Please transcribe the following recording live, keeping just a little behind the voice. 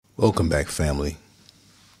Welcome back, family.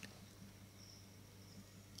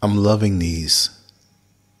 I'm loving these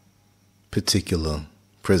particular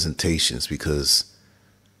presentations because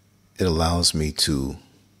it allows me to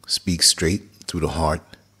speak straight through the heart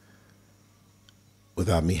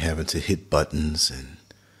without me having to hit buttons and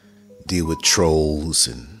deal with trolls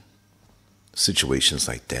and situations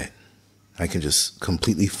like that. I can just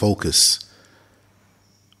completely focus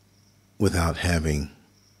without having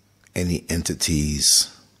any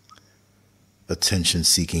entities,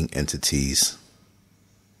 attention-seeking entities,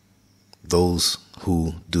 those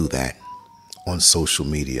who do that on social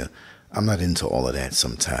media. I'm not into all of that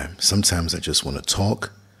sometimes. Sometimes I just want to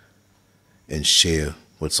talk and share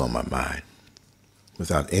what's on my mind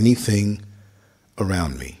without anything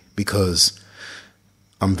around me because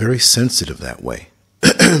I'm very sensitive that way.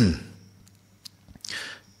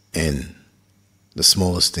 And the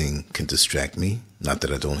smallest thing can distract me. Not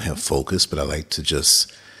that I don't have focus, but I like to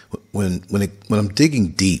just, when I'm digging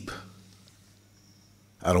deep,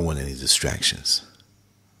 I don't want any distractions.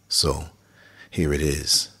 So here it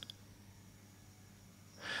is.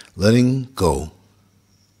 Letting go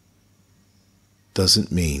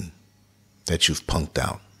doesn't mean that you've punked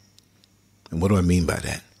out. And what do I mean by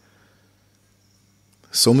that?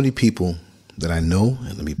 So many people that I know,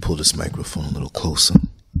 and let me pull this microphone a little closer.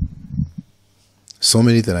 So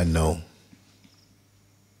many that I know,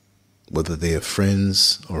 whether they are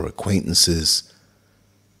friends or acquaintances,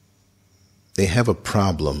 they have a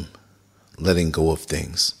problem letting go of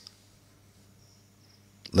things.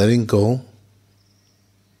 Letting go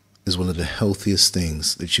is one of the healthiest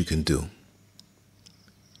things that you can do,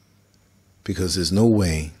 because there's no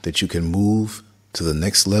way that you can move to the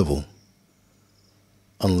next level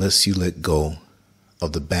unless you let go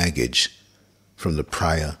of the baggage from the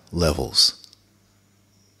prior levels.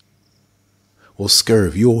 Well,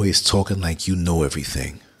 Scurv, you're always talking like you know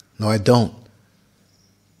everything. No, I don't.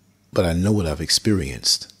 But I know what I've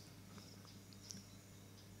experienced.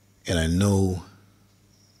 And I know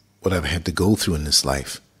what I've had to go through in this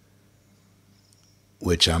life,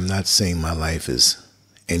 which I'm not saying my life is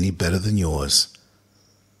any better than yours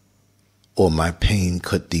or my pain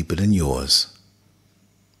cut deeper than yours.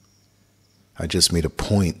 I just made a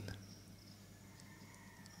point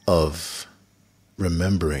of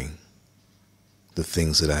remembering the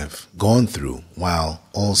things that I've gone through while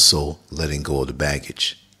also letting go of the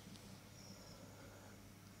baggage.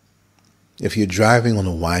 If you're driving on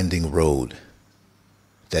a winding road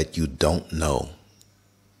that you don't know,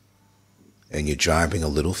 and you're driving a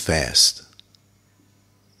little fast,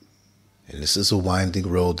 and this is a winding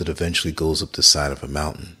road that eventually goes up the side of a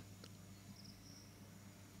mountain,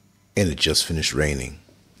 and it just finished raining,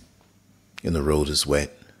 and the road is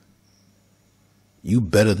wet, you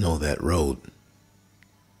better know that road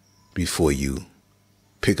before you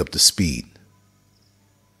pick up the speed.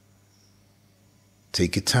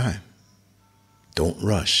 Take your time. Don't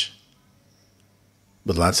rush.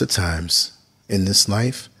 But lots of times in this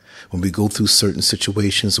life, when we go through certain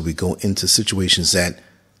situations, or we go into situations that,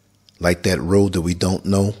 like that road that we don't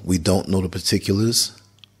know the particulars,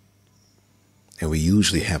 and we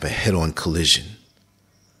usually have a head-on collision,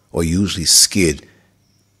 or usually skid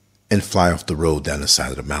and fly off the road down the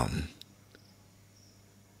side of the mountain.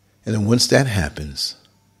 And then once that happens,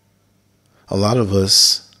 a lot of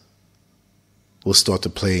us will start to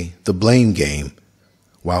play the blame game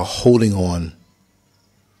while holding on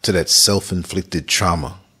to that self-inflicted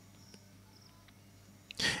trauma.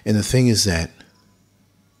 And the thing is that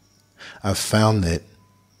I've found that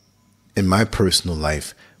in my personal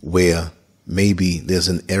life, where maybe there's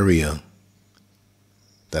an area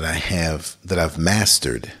that I've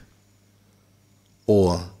mastered,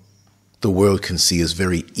 or the world can see is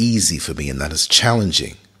very easy for me and not as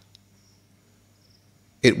challenging,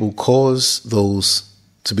 it will cause those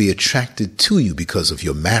to be attracted to you because of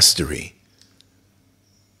your mastery.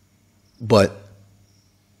 But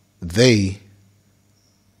they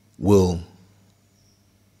will,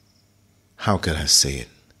 how can I say it,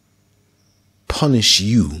 punish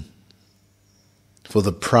you for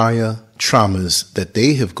the prior traumas that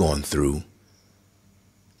they have gone through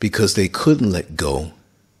because they couldn't let go.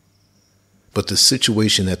 But the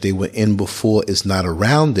situation that they were in before is not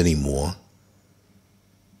around anymore.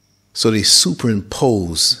 So they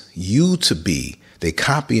superimpose you to be, they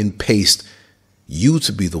copy and paste you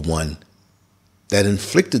to be the one that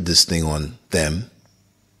inflicted this thing on them,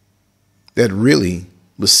 that really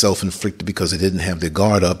was self-inflicted because they didn't have their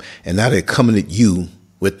guard up, and now they're coming at you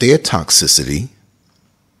with their toxicity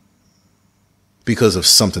because of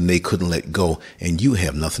something they couldn't let go, and you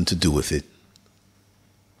have nothing to do with it.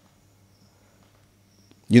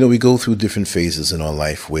 We go through different phases in our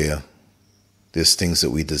life where there's things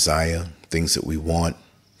that we desire, things that we want,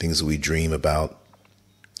 things that we dream about.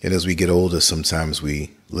 And as we get older, sometimes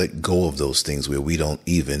we let go of those things where we don't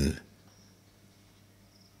even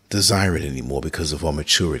desire it anymore because of our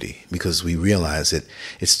maturity, because we realize that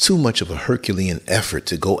it's too much of a Herculean effort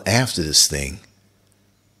to go after this thing.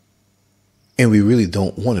 And we really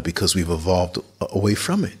don't want it because we've evolved away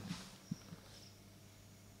from it.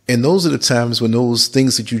 And those are the times when those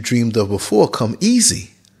things that you dreamed of before come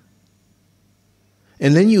easy.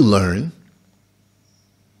 And then you learn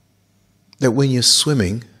that when you're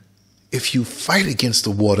swimming, if you fight against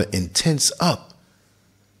the water and tense up,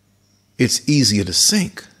 it's easier to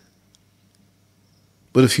sink.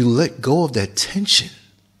 But if you let go of that tension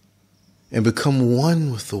and become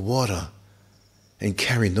one with the water and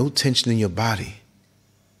carry no tension in your body,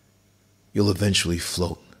 you'll eventually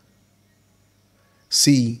float.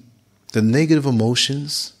 See, the negative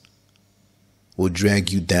emotions will drag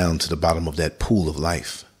you down to the bottom of that pool of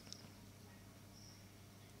life.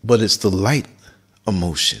 But it's the light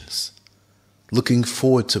emotions, looking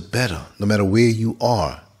forward to better, no matter where you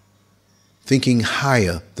are, thinking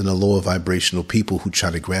higher than the lower vibrational people who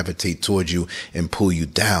try to gravitate towards you and pull you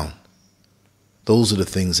down. Those are the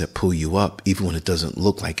things that pull you up, even when it doesn't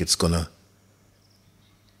look like it's going to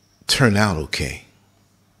turn out okay.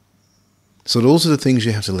 So those are the things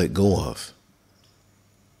you have to let go of.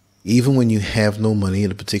 Even when you have no money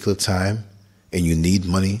at a particular time and you need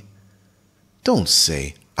money, don't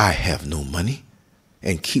say, I have no money,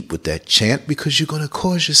 and keep with that chant, because you're going to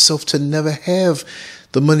cause yourself to never have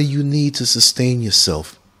the money you need to sustain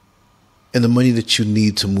yourself and the money that you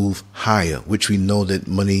need to move higher, which we know that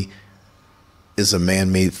money is a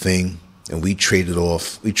man-made thing, and we trade it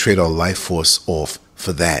off. We trade our life force off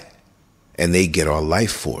for that, and they get our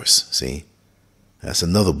life force. See, that's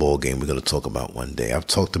another ball game we're going to talk about one day. I've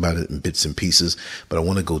talked about it in bits and pieces, but I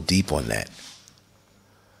want to go deep on that.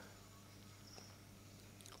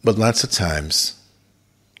 But lots of times,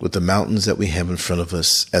 with the mountains that we have in front of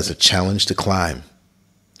us as a challenge to climb,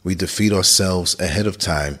 we defeat ourselves ahead of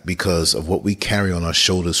time because of what we carry on our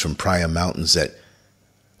shoulders from prior mountains that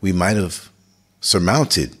we might have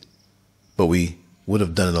surmounted, but we would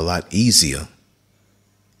have done it a lot easier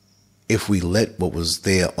if we let what was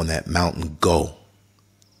there on that mountain go.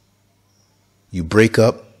 You break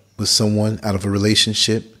up with someone out of a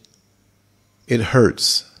relationship, it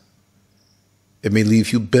hurts. It may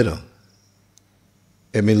leave you bitter.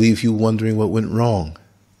 It may leave you wondering what went wrong.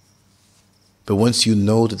 But once you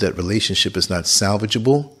know that that relationship is not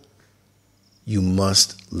salvageable, you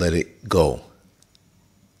must let it go.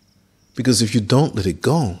 Because if you don't let it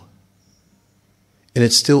go, and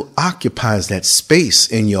it still occupies that space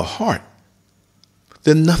in your heart,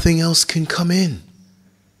 then nothing else can come in.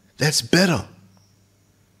 That's better.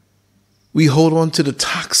 We hold on to the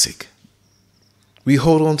toxic. We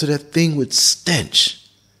hold on to that thing with stench.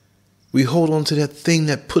 We hold on to that thing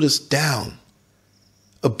that put us down,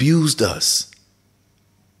 abused us.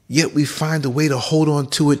 Yet we find a way to hold on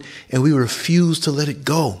to it, and we refuse to let it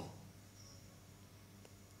go.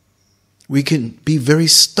 We can be very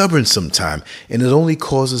stubborn sometimes, and it only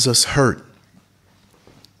causes us hurt.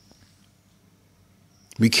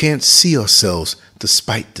 We can't see ourselves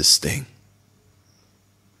despite this thing.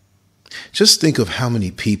 Just think of how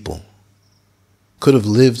many people could have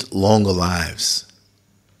lived longer lives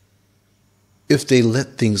if they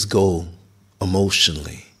let things go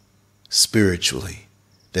emotionally, spiritually,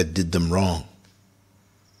 that did them wrong.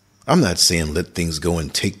 I'm not saying let things go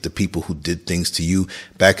and take the people who did things to you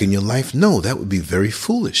back in your life. No, that would be very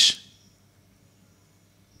foolish.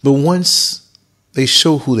 But once they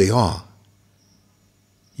show who they are,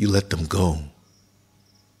 you let them go.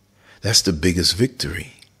 That's the biggest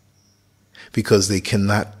victory, because they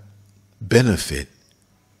cannot benefit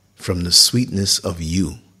from the sweetness of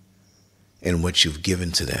you and what you've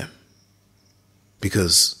given to them.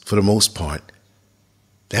 Because for the most part,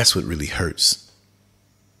 that's what really hurts.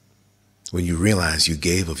 When you realize you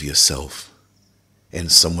gave of yourself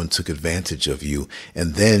and someone took advantage of you,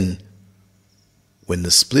 and then when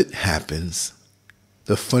the split happens,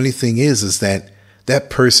 the funny thing is that that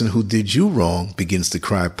person who did you wrong begins to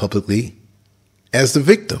cry publicly as the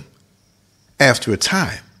victim after a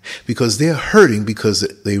time, because they're hurting because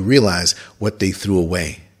they realize what they threw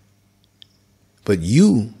away. But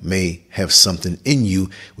you may have something in you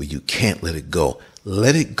where you can't let it go.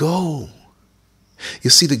 Let it go.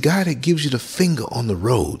 You see, the guy that gives you the finger on the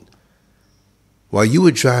road while you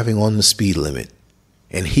were driving on the speed limit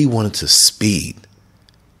and he wanted to speed,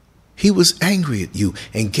 he was angry at you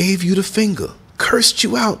and gave you the finger, cursed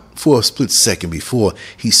you out for a split second before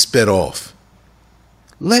he sped off.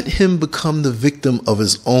 let him become the victim of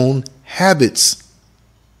his own habits.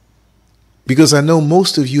 Because I know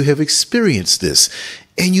most of you have experienced this,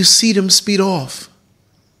 and you see them speed off.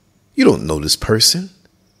 You don't know this person,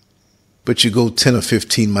 but you go 10 or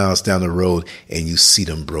 15 miles down the road and you see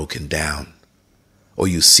them broken down, or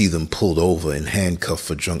you see them pulled over and handcuffed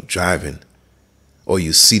for drunk driving, or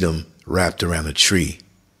you see them wrapped around a tree.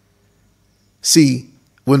 See,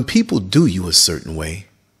 when people do you a certain way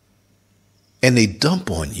and they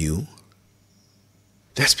dump on you,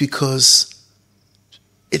 that's because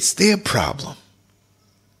it's their problem.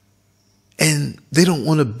 And they don't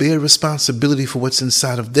want to bear responsibility for what's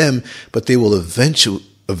inside of them, but they will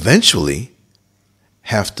eventually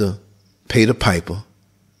have to pay the piper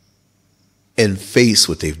and face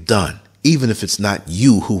what they've done, even if it's not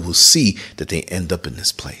you who will see that they end up in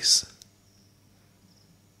this place.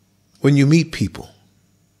 When you meet people,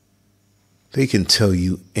 they can tell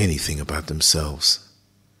you anything about themselves.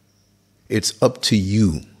 It's up to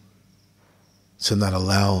you to not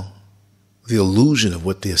allow the illusion of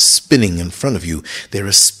what they're spinning in front of you. They're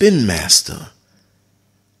a spin master.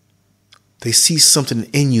 They see something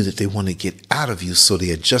in you that they want to get out of you, so they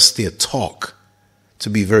adjust their talk to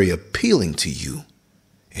be very appealing to you,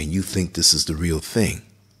 and you think this is the real thing.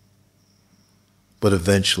 But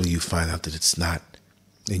eventually you find out that it's not,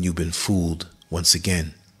 and you've been fooled once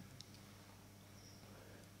again.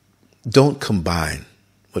 Don't combine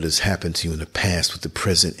what has happened to you in the past with the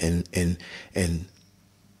present and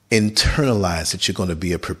internalize that you're going to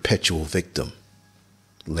be a perpetual victim.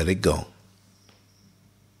 Let it go.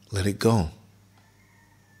 Let it go.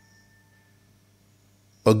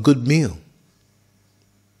 A good meal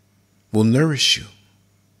will nourish you,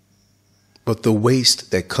 but the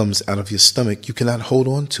waste that comes out of your stomach, you cannot hold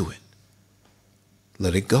on to it.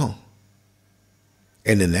 Let it go.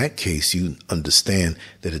 And in that case, you understand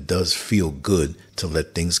that it does feel good to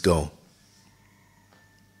let things go.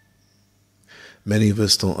 Many of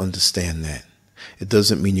us don't understand that. It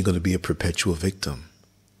doesn't mean you're going to be a perpetual victim,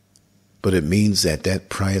 but it means that that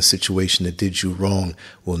prior situation that did you wrong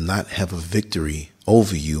will not have a victory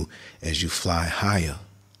over you as you fly higher.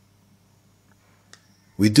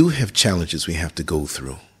 We do have challenges we have to go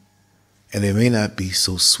through, and they may not be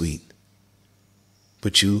so sweet,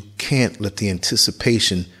 but you can't let the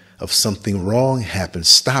anticipation of something wrong happen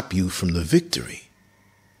stop you from the victory.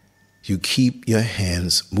 You keep your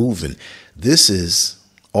hands moving. This is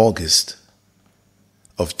August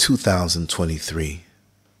of 2023.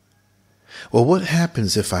 Well, what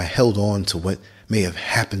happens if I held on to what may have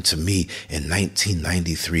happened to me in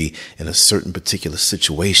 1993 in a certain particular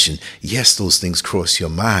situation? Yes, those things cross your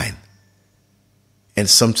mind. And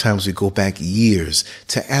sometimes we go back years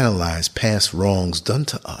to analyze past wrongs done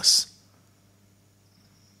to us.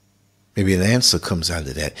 Maybe an answer comes out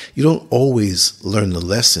of that. You don't always learn the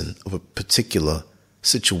lesson of a particular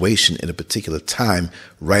situation in a particular time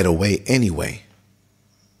right away anyway.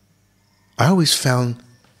 I always found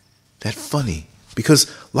that funny,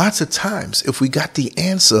 because lots of times if we got the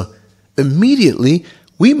answer immediately,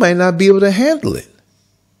 we might not be able to handle it.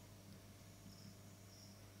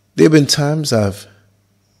 There have been times I've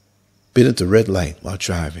been at the red light while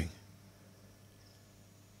driving,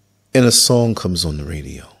 and a song comes on the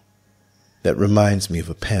radio that reminds me of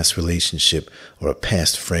a past relationship or a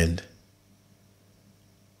past friend.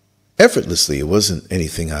 Effortlessly, it wasn't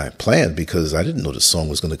anything I planned, because I didn't know the song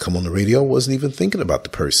was going to come on the radio. I wasn't even thinking about the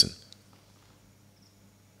person.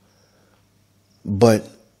 But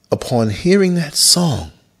upon hearing that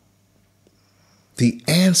song, the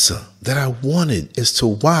answer that I wanted as to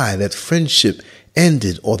why that friendship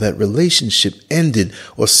ended, or that relationship ended,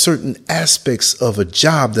 or certain aspects of a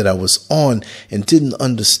job that I was on and didn't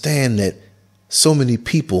understand that so many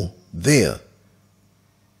people there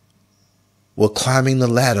were climbing the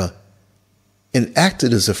ladder and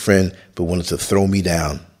acted as a friend, but wanted to throw me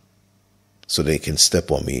down so they can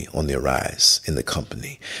step on me on their rise in the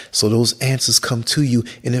company. So those answers come to you,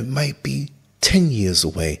 and it might be 10 years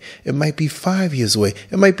away. It might be 5 years away.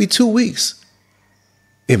 It might be 2 weeks.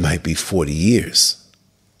 It might be 40 years.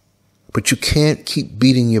 But you can't keep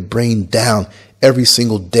beating your brain down every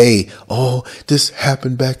single day. Oh, this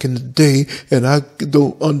happened back in the day, and I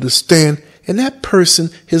don't understand. And that person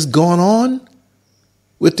has gone on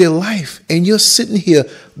with their life, and you're sitting here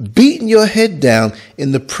beating your head down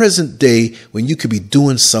in the present day when you could be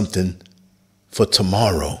doing something for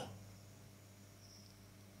tomorrow.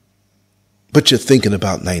 But you're thinking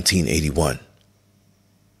about 1981.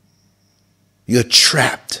 You're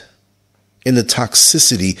trapped in the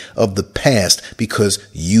toxicity of the past because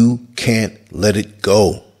you can't let it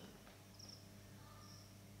go.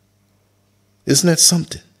 Isn't that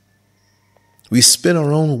something? We spin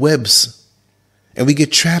our own webs and we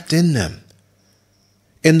get trapped in them.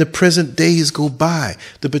 And the present days go by.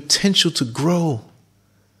 The potential to grow,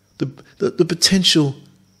 the potential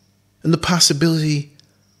and the possibility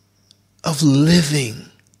of living.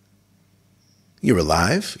 You're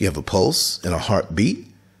alive, you have a pulse and a heartbeat,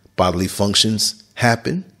 bodily functions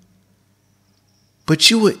happen, but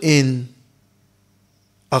you were in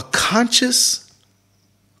a conscious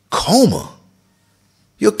coma.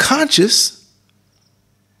 You're conscious,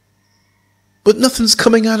 but nothing's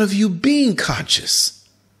coming out of you being conscious.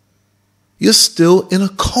 You're still in a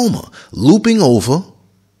coma, looping over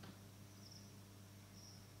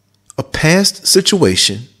a past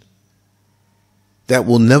situation that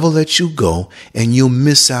will never let you go, and you'll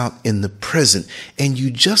miss out in the present, and you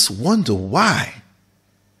just wonder why.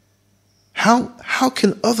 How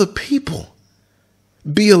can other people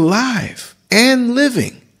be alive and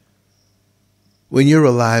living when you're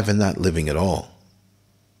alive and not living at all?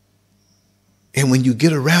 And when you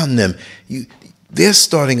get around them, they're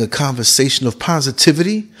starting a conversation of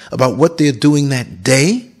positivity about what they're doing that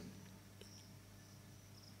day.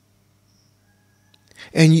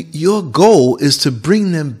 And your goal is to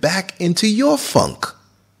bring them back into your funk.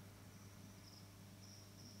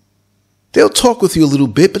 They'll talk with you a little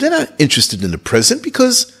bit, but they're not interested in the present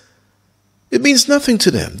because it means nothing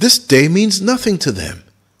to them. This day means nothing to them.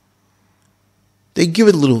 They give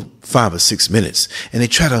it a little 5 or 6 minutes and they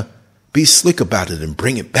try to be slick about it and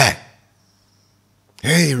bring it back.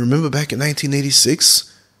 Hey, remember back in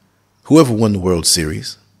 1986, whoever won the World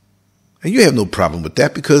Series? And you have no problem with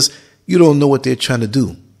that because you don't know what they're trying to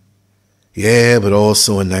do. Yeah, but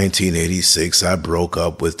also in 1986, I broke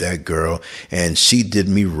up with that girl and she did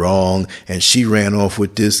me wrong and she ran off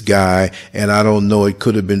with this guy and I don't know, it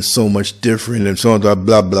could have been so much different and so on, blah,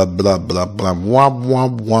 blah, blah, blah, blah, blah, wah, wah,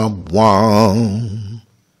 wah, wah.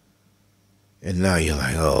 And now you're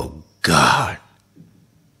like, oh God,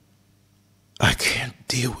 I can't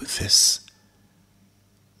deal with this.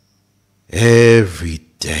 Every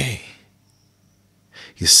day.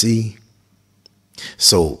 You see?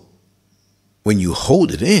 So when you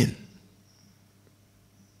hold it in,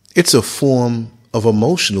 it's a form of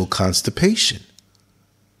emotional constipation.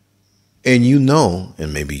 And you know,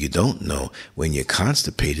 and maybe you don't know, when you're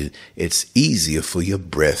constipated, it's easier for your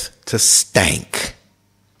breath to stank.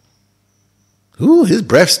 Ooh, his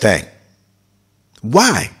breath stank.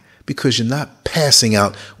 Why? Because you're not passing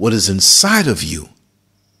out what is inside of you.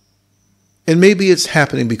 And maybe it's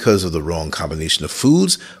happening because of the wrong combination of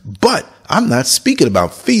foods, but I'm not speaking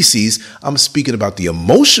about feces. I'm speaking about the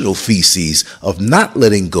emotional feces of not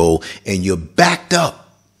letting go, and you're backed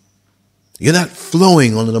up. You're not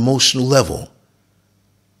flowing on an emotional level.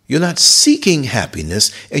 You're not seeking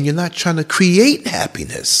happiness, and you're not trying to create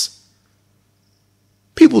happiness.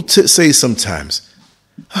 People say sometimes,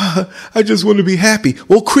 I just want to be happy.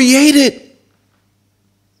 Well, create it.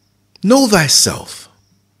 Know thyself.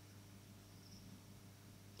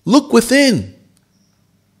 Look within.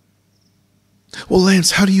 Well,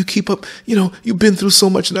 Lance, how do you keep up? You know, you've been through so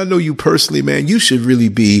much, and I know you personally, man. You should really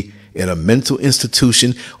be in a mental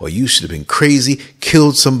institution, or you should have been crazy,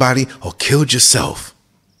 killed somebody, or killed yourself.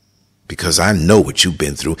 Because I know what you've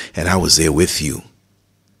been through, and I was there with you.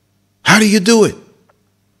 How do you do it?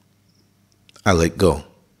 I let go.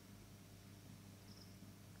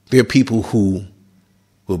 There are people who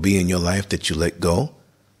will be in your life that you let go.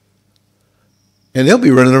 And they'll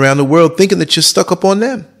be running around the world thinking that you're stuck up on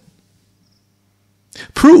them.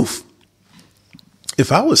 Proof.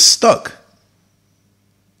 If I was stuck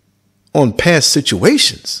on past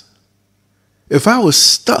situations, if I was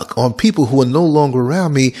stuck on people who are no longer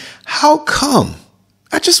around me, how come?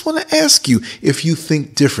 I just want to ask you, if you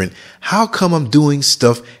think different, how come I'm doing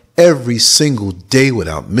stuff every single day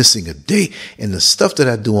without missing a day? And the stuff that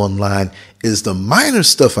I do online is the minor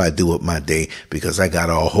stuff I do with my day because I got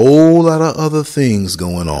a whole lot of other things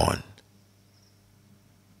going on.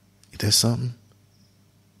 Ain't that something?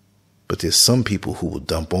 But there's some people who will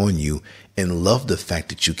dump on you and love the fact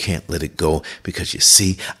that you can't let it go because, you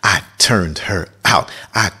see, I turned her out.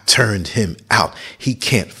 I turned him out. He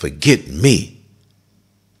can't forget me.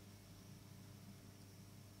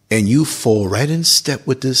 And you fall right in step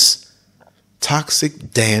with this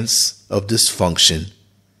toxic dance of dysfunction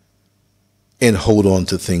and hold on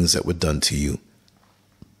to things that were done to you.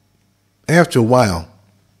 After a while,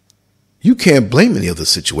 you can't blame any other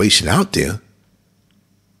situation out there.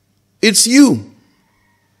 It's you.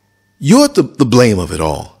 You're the blame of it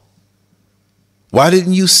all. Why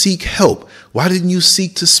didn't you seek help? Why didn't you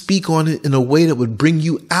seek to speak on it in a way that would bring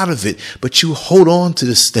you out of it? But you hold on to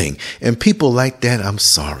this thing. And people like that, I'm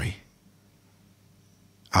sorry.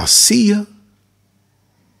 I'll see you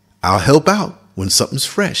I'll help out when something's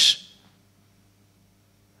fresh.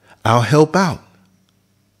 I'll help out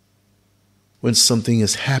when something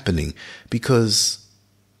is happening, because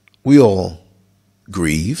we all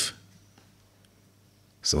grieve.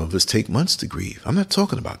 Some of us take months to grieve. I'm not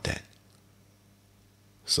talking about that.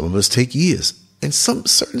 Some of us take years. In some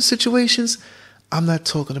certain situations, I'm not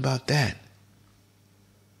talking about that.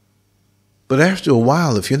 But after a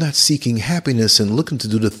while, if you're not seeking happiness and looking to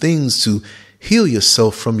do the things to heal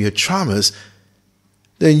yourself from your traumas,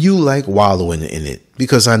 then you like wallowing in it,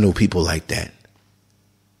 because I know people like that.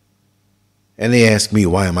 And they ask me,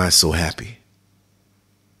 why am I so happy?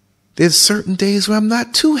 There's certain days where I'm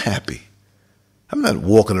not too happy. I'm not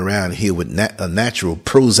walking around here with a natural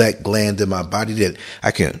Prozac gland in my body that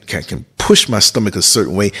I can push my stomach a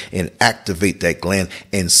certain way and activate that gland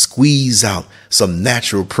and squeeze out some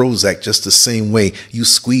natural Prozac just the same way you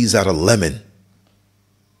squeeze out a lemon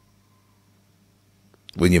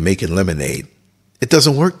when you're making lemonade. It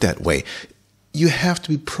doesn't work that way. You have to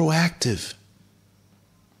be proactive.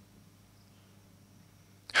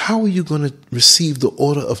 How are you going to receive the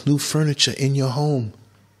order of new furniture in your home?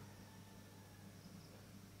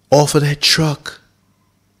 Offer that truck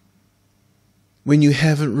when you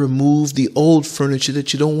haven't removed the old furniture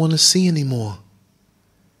that you don't want to see anymore.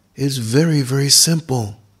 It's very, very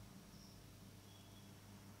simple.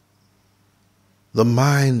 The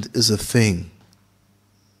mind is a thing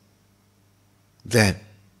that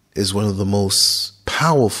is one of the most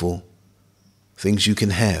powerful things you can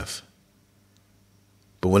have.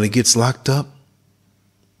 But when it gets locked up,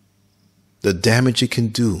 the damage it can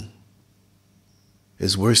do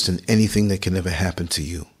is worse than anything that can ever happen to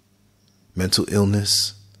you. Mental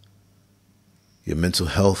illness, your mental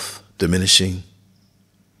health diminishing.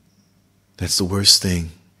 That's the worst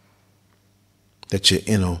thing. That you're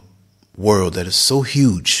in a world that is so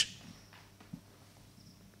huge.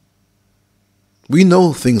 We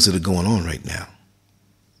know things that are going on right now.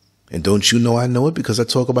 And don't you know I know it, because I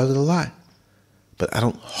talk about it a lot. But I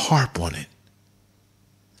don't harp on it,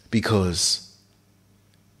 because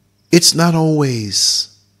it's not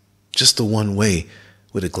always just the one way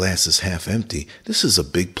where the glass is half empty. This is a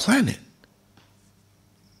big planet.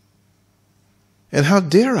 And how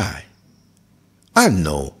dare I? I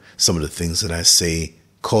know some of the things that I say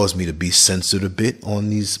cause me to be censored a bit on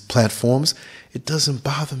these platforms. It doesn't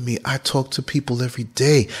bother me. I talk to people every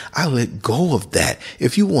day. I let go of that.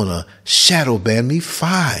 If you want to shadow ban me,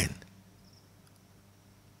 fine.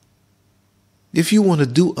 If you want to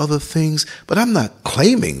do other things, but I'm not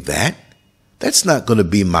claiming that. That's not going to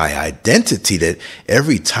be my identity, that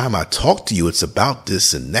every time I talk to you, it's about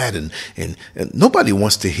this and that. And nobody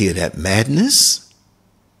wants to hear that madness.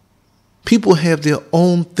 People have their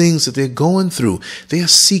own things that they're going through. They are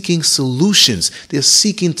seeking solutions. They're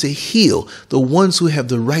seeking to heal, the ones who have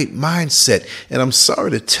the right mindset. And I'm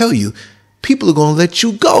sorry to tell you, people are going to let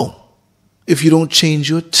you go if you don't change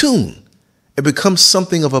your tune. It becomes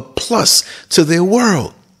something of a plus to their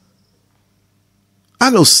world. I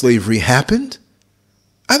know slavery happened.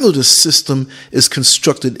 I know the system is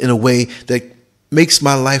constructed in a way that makes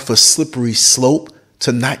my life a slippery slope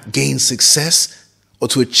to not gain success or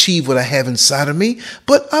to achieve what I have inside of me,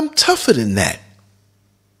 but I'm tougher than that.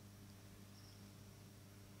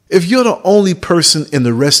 If you're the only person in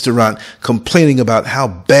the restaurant complaining about how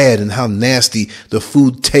bad and how nasty the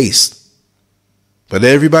food tastes, but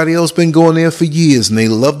everybody else been going there for years and they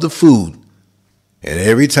love the food, and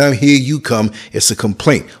every time here you come, it's a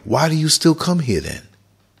complaint. Why do you still come here then?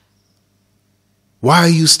 Why are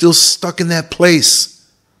you still stuck in that place?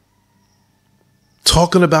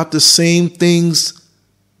 Talking about the same things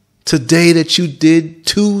today that you did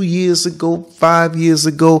 2 years ago, 5 years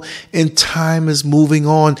ago, and time is moving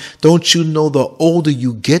on. Don't you know the older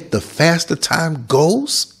you get, the faster time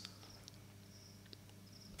goes?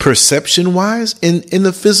 Perception-wise, in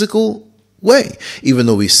the physical way. Even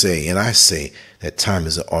though we say, and I say, that time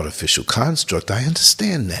is an artificial construct, I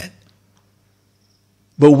understand that.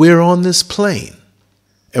 But we're on this plane,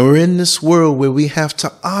 and we're in this world where we have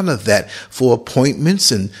to honor that for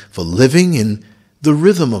appointments and for living and the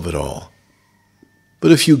rhythm of it all.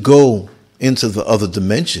 But if you go into the other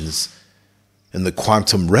dimensions and the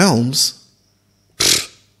quantum realms,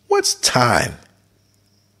 what's time?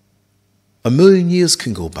 1,000,000 years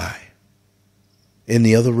can go by in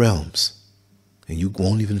the other realms, and you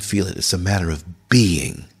won't even feel it. It's a matter of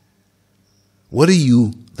being. What are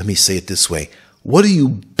you, let me say it this way, what are you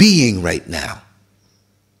being right now?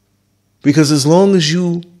 Because as long as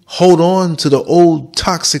you hold on to the old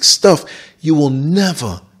toxic stuff, you will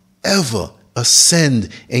never, ever ascend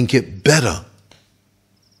and get better.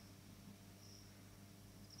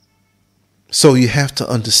 So you have to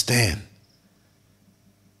understand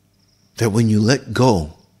that when you let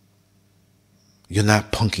go, you're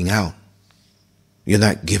not punking out. You're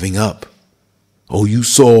not giving up. Oh, you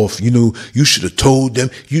soft. You should have told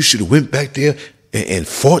them. You should have went back there and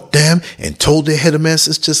fought them and told their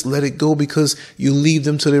headmasters. Just let it go, because you leave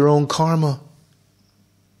them to their own karma.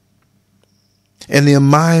 And their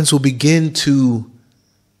minds will begin to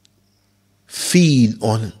feed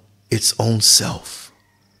on its own self,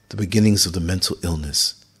 the beginnings of the mental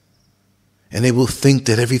illness. And they will think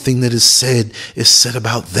that everything that is said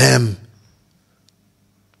about them.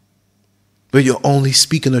 But you're only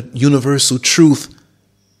speaking a universal truth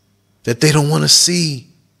that they don't want to see.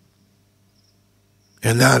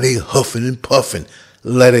 And now they huffing and puffing.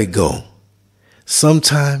 Let it go.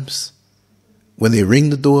 Sometimes when they ring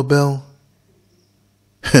the doorbell,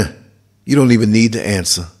 you don't even need to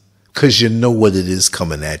answer, because you know what it is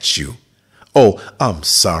coming at you. Oh, I'm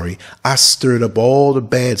sorry. I stirred up all the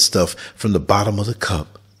bad stuff from the bottom of the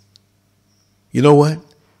cup. You know what?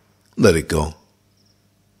 Let it go.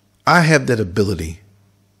 I have that ability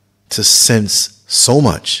to sense so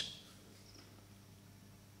much.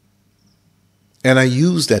 And I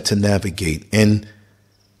use that to navigate. And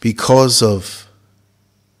because of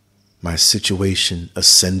my situation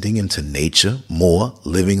ascending into nature more,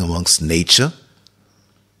 living amongst nature,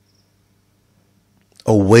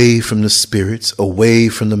 away from the spirits, away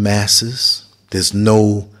from the masses, there's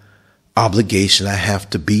no obligation. I have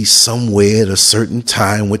to be somewhere at a certain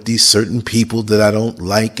time with these certain people that I don't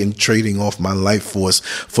like and trading off my life force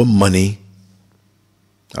for money.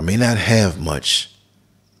 I may not have much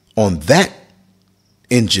on that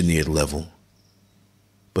engineered level,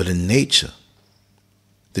 but in nature,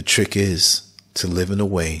 the trick is to live in a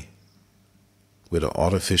way where the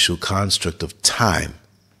artificial construct of time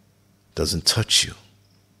doesn't touch you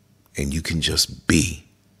and you can just be.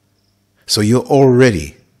 So you're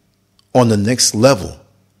already on the next level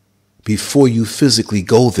before you physically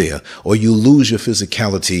go there, or you lose your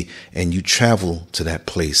physicality and you travel to that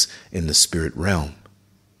place in the spirit realm.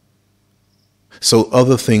 So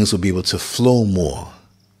other things will be able to flow more.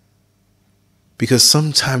 Because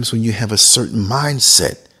sometimes when you have a certain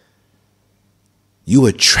mindset, you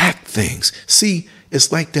attract things. See,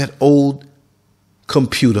 it's like that old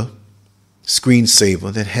computer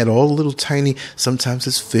screensaver that had all the little tiny, sometimes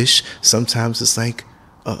it's fish, sometimes it's like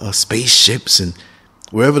spaceships, and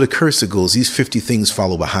wherever the cursor goes, these 50 things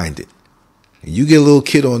follow behind it. And you get a little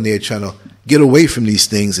kid on there trying to get away from these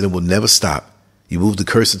things, and it will never stop. You move the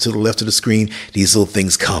cursor to the left of the screen, these little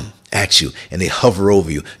things come at you, and they hover over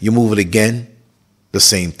you. You move it again, the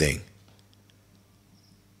same thing.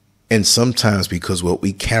 And sometimes because what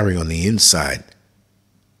we carry on the inside,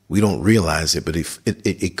 we don't realize it, but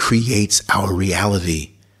it creates our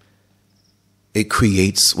reality. It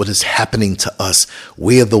creates what is happening to us.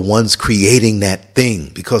 We're the ones creating that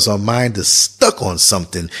thing because our mind is stuck on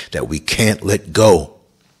something that we can't let go.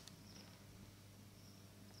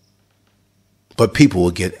 But people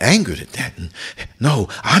will get angered at that. And, no,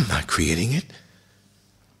 I'm not creating it.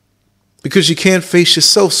 Because you can't face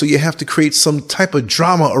yourself, so you have to create some type of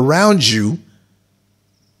drama around you.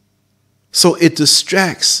 So it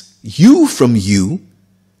distracts you from you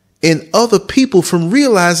and other people from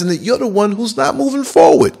realizing that you're the one who's not moving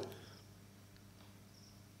forward.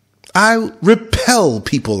 I repel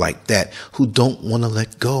people like that who don't want to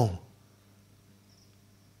let go.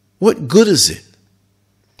 What good is it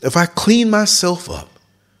if I clean myself up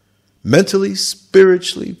mentally,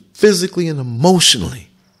 spiritually, physically, and emotionally,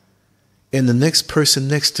 and the next person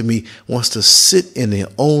next to me wants to sit in their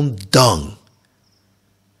own dung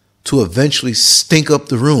to eventually stink up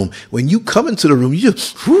the room? When you come into the room, you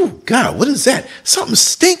just, whoo, God, what is that? Something's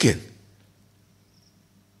stinking.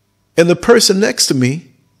 And the person next to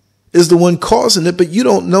me is the one causing it, but you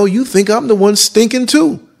don't know. You think I'm the one stinking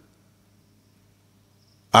too.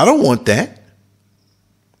 I don't want that.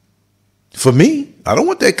 For me, I don't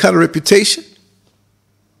want that kind of reputation.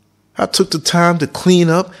 I took the time to clean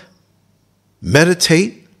up,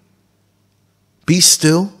 meditate, be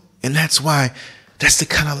still, and that's the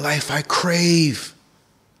kind of life I crave.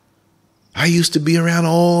 I used to be around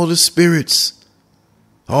all the spirits,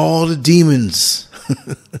 all the demons,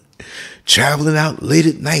 traveling out late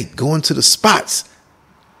at night, going to the spots,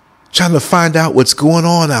 trying to find out what's going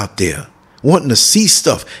on out there, wanting to see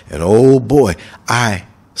stuff. And oh boy, I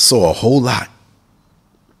saw a whole lot.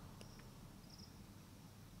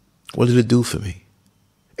 What did it do for me?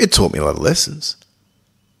 It taught me a lot of lessons.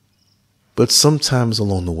 But sometimes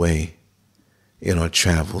along the way, in our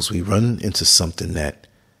travels, we run into something that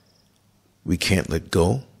we can't let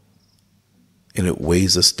go, and it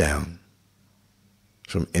weighs us down.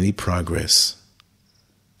 from any progress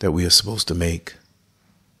that we are supposed to make.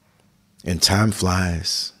 And time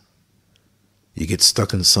flies. You get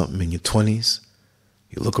stuck in something in your 20s.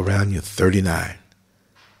 You look around, you're 39.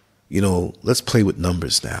 Let's play with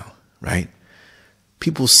numbers now, right?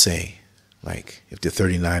 People say, like, if they're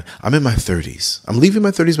 39, I'm in my 30s. I'm leaving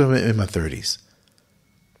my 30s, but I'm in my 30s.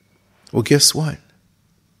 Well, guess what?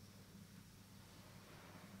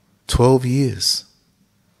 12 years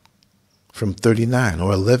from 39,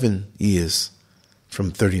 or 11 years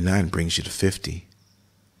from 39 brings you to 50.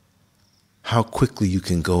 How quickly you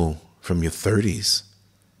can go from your 30s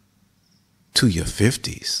to your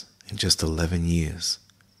 50s in just 11 years.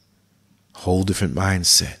 Whole different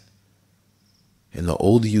mindset. And the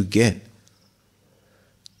older you get,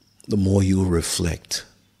 the more you will reflect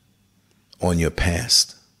on your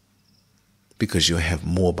past, because you'll have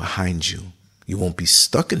more behind you. You won't be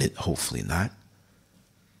stuck in it, hopefully not.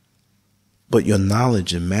 But your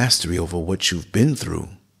knowledge and mastery over what you've been through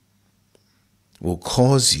will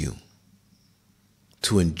cause you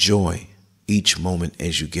to enjoy each moment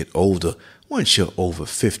as you get older. Once you're over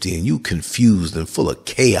 50 and you confused and full of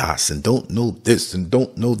chaos and don't know this and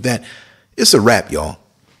don't know that, it's a wrap, y'all.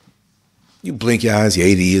 You blink your eyes, you're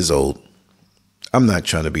 80 years old. I'm not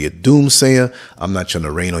trying to be a doomsayer. I'm not trying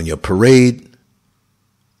to rain on your parade.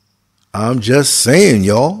 I'm just saying,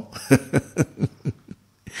 y'all.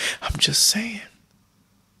 I'm just saying.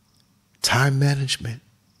 Time management.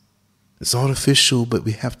 It's artificial, but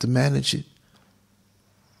we have to manage it.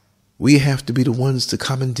 We have to be the ones to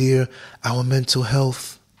commandeer our mental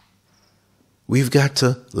health. We've got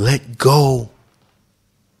to let go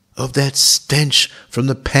of that stench from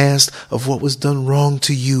the past of what was done wrong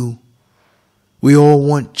to you. We all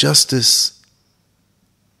want justice.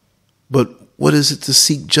 But what is it to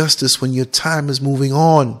seek justice when your time is moving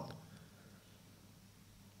on?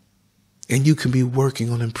 And you can be working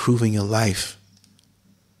on improving your life.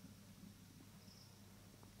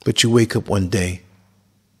 But you wake up one day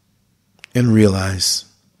and realize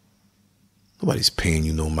nobody's paying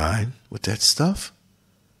you no mind with that stuff.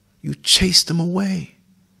 You chase them away.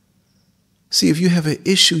 See, if you have an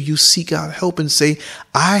issue, you seek out help and say,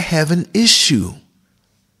 I have an issue.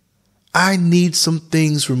 I need some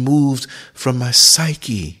things removed from my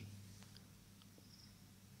psyche.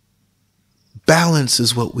 Balance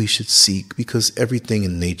is what we should seek, because everything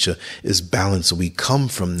in nature is balance. We come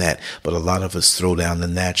from that. But a lot of us throw down the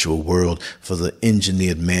natural world for the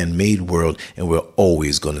engineered man-made world, and we're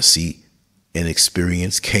always going to see and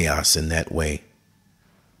experience chaos in that way.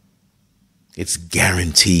 It's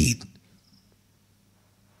guaranteed.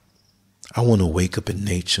 I want to wake up in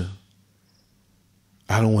nature.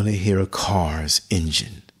 I don't want to hear a car's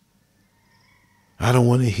engine. I don't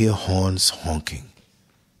want to hear horns honking.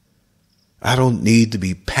 I don't need to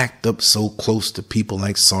be packed up so close to people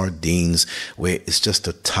like sardines where it's just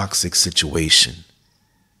a toxic situation.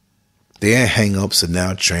 Their hang-ups are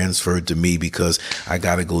now transferred to me because I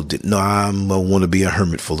got to go. No, I want to be a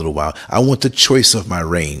hermit for a little while. I want the choice of my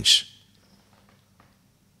range.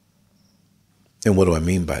 And what do I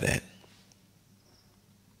mean by that?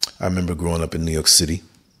 I remember growing up in New York City.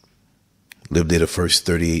 Lived there the first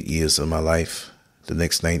 38 years of my life. The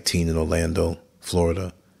next 19 in Orlando,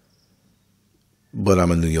 Florida. But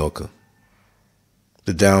I'm a New Yorker.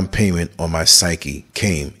 The down payment on my psyche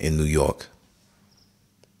came in New York.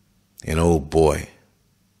 And oh boy,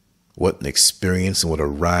 what an experience and what a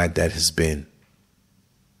ride that has been.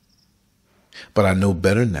 But I know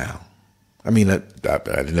better now. I mean, I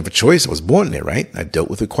didn't have a choice. I was born there, right? I dealt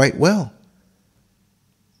with it quite well.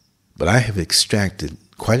 But I have extracted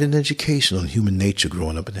quite an education on human nature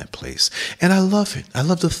growing up in that place. And I love it. I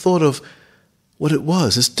love the thought of what it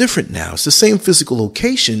was. It's different now. It's the same physical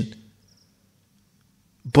location,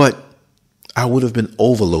 but I would have been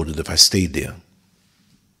overloaded if I stayed there,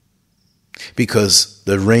 because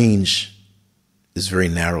the range is very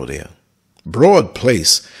narrow there. Broad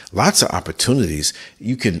place, lots of opportunities.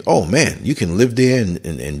 You can, you can live there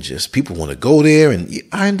and just people want to go there. And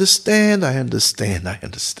I understand.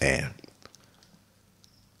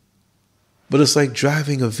 But it's like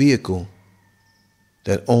driving a vehicle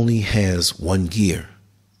that only has one gear.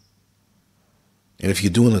 And if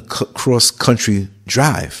you're doing a cross-country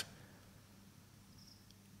drive,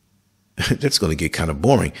 that's going to get kind of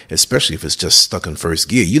boring, especially if it's just stuck in first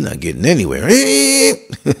gear. You're not getting anywhere.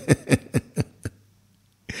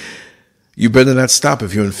 You better not stop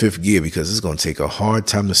if you're in fifth gear, because it's going to take a hard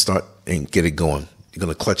time to start and get it going. You're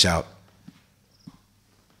going to clutch out.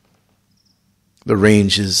 The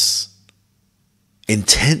range is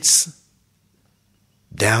intense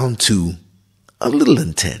down to a little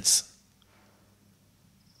intense.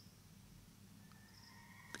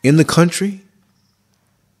 In the country,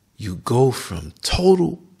 you go from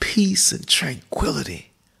total peace and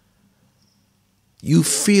tranquility. You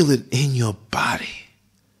feel it in your body.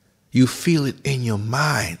 You feel it in your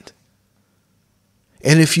mind.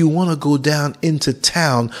 And if you want to go down into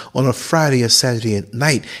town on a Friday or Saturday at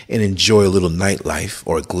night and enjoy a little nightlife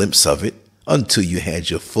or a glimpse of it until you had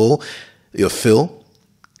your fill,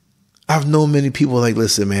 I've known many people like,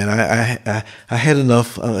 listen, man, I had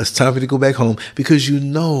enough. It's time for me to go back home, because you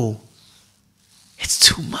know it's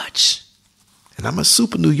too much. And I'm a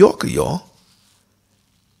super New Yorker, y'all.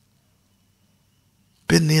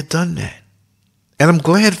 Been there, done that. And I'm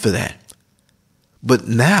glad for that. But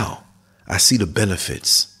now I see the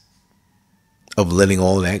benefits of letting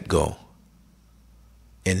all that go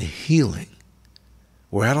and healing,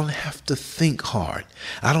 where I don't have to think hard.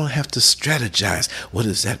 I don't have to strategize. What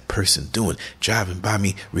is that person doing? Driving by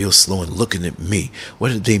me real slow and looking at me. What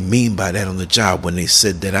did they mean by that on the job when they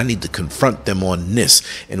said that? I need to confront them on this.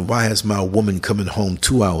 And why is my woman coming home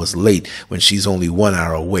 2 hours late when she's only 1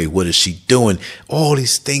 hour away? What is she doing? All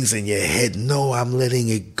these things in your head. No, I'm letting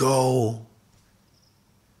it go.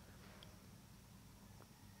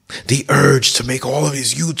 The urge to make all of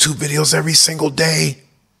these YouTube videos every single day.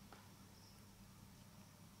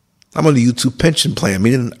 I'm on the YouTube pension plan.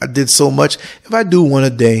 Meaning I did so much. If I do one a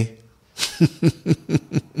day,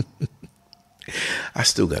 I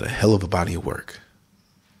still got a hell of a body of work.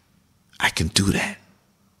 I can do that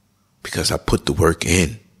because I put the work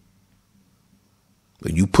in.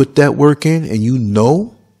 When you put that work in and you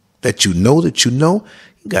know that you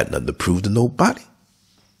got nothing to prove to nobody.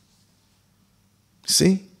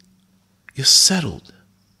 See? You're settled.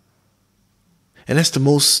 And that's the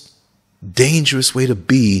most dangerous way to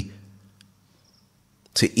be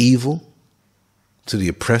to evil, to the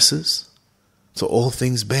oppressors, to all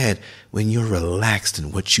things bad, when you're relaxed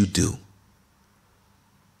in what you do.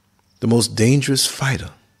 The most dangerous fighter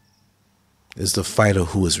is the fighter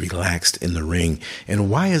who is relaxed in the ring. And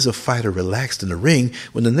why is a fighter relaxed in the ring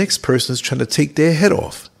when the next person is trying to take their head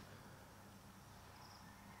off?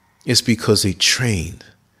 It's because they trained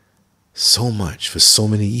so much for so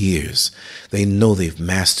many years. They know they've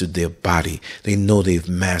mastered their body. They know they've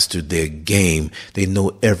mastered their game. They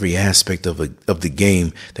know every aspect of the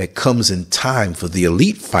game that comes in time. For the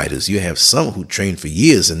elite fighters, you have some who train for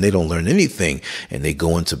years and they don't learn anything, and they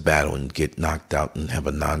go into battle and get knocked out and have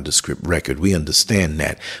a nondescript record. We understand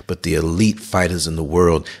that. But the elite fighters in the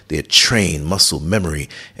world, they're trained, muscle memory,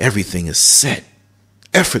 everything is set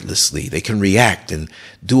effortlessly. They can react and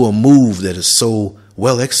do a move that is so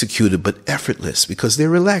well executed, but effortless, because they're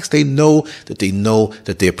relaxed. They know that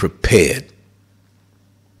they're prepared.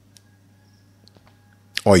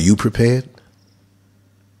 Are you prepared?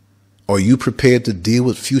 Are you prepared to deal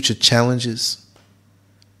with future challenges?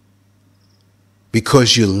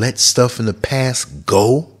 Because you let stuff in the past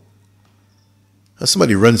go? Now,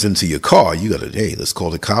 somebody runs into your car, you gotta, hey, let's call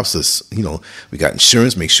the cops. We got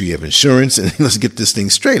insurance. Make sure you have insurance, and let's get this thing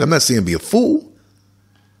straight. I'm not saying be a fool.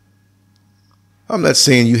 I'm not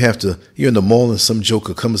saying you're in the mall and some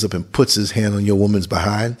joker comes up and puts his hand on your woman's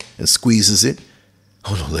behind and squeezes it.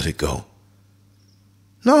 Oh, no, let it go.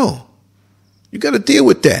 No, you got to deal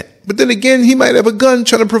with that. But then again, he might have a gun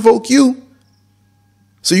trying to provoke you.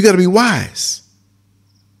 So you got to be wise.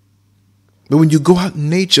 But when you go out in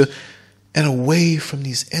nature and away from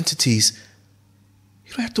these entities,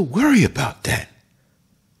 you don't have to worry about that.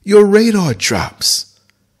 Your radar drops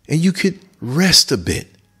and you could rest a bit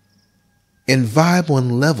and vibe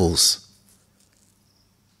on levels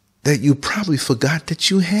that you probably forgot that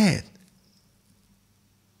you had.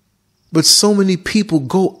 But so many people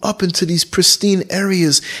go up into these pristine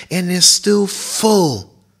areas and they're still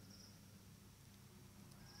full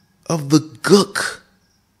of the gook,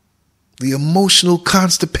 the emotional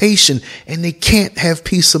constipation, and they can't have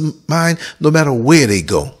peace of mind no matter where they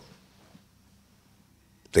go.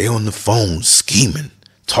 They on the phone scheming,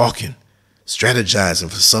 talking, strategizing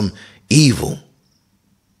for some evil,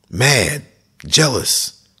 mad,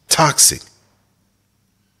 jealous, toxic.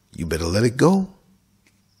 You better let it go.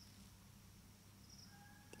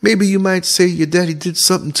 Maybe you might say your daddy did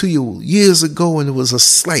something to you years ago and it was a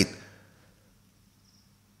slight.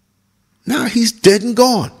 Now he's dead and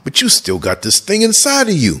gone, but you still got this thing inside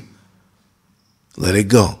of you. Let it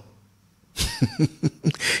go.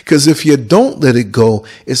 Because if you don't let it go,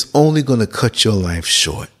 it's only going to cut your life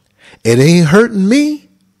short. It ain't hurting me,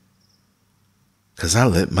 because I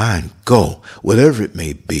let mine go, whatever it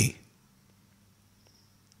may be.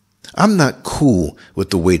 I'm not cool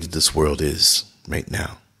with the way that this world is right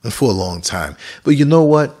now, and for a long time. But you know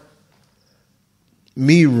what?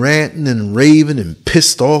 me ranting and raving and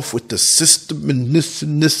pissed off with the system and this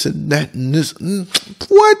and this and that and this.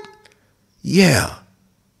 What? Yeah,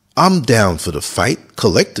 I'm down for the fight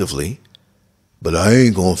collectively, but I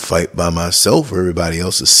ain't going to fight by myself where everybody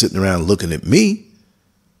else is sitting around looking at me.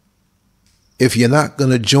 If you're not going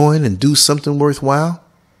to join and do something worthwhile,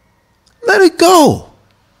 let it go.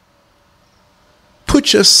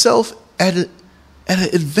 Put yourself at an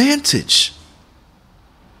advantage.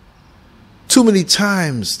 Too many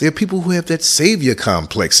times, there are people who have that savior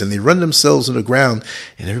complex and they run themselves on the ground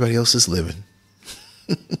and everybody else is living.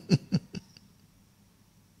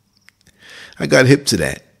 I got hip to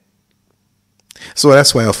that. So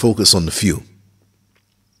that's why I focus on the few.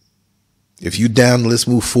 If you down, let's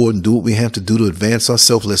move forward and do what we have to do to advance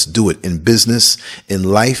ourselves. Let's do it in business, in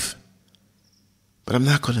life. But I'm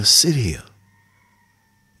not going to sit here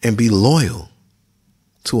and be loyal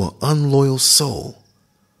to an unloyal soul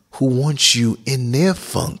who wants you in their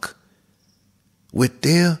funk with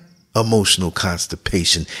their emotional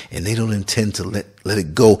constipation, and they don't intend to let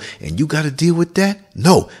it go, and you got to deal with that?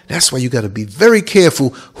 No, that's why you got to be very careful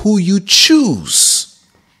who you choose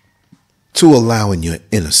to allow in your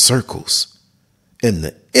inner circles, in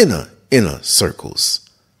the inner circles.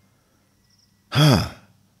 Because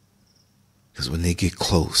when they get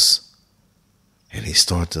close and they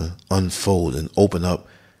start to unfold and open up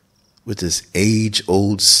with this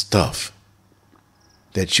age-old stuff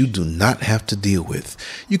that you do not have to deal with.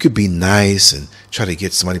 You could be nice and try to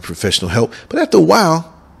get somebody professional help, but after a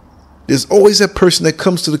while, there's always that person that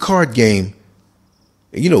comes to the card game.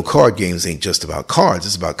 And you know, card games ain't just about cards.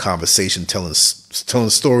 It's about conversation, telling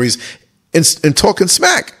stories, and talking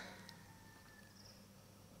smack.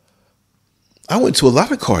 I went to a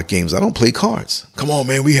lot of card games. I don't play cards. Come on,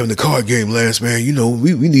 man, we having the card game, Lance, man. You know,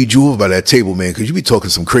 we need you over by that table, man, because you be talking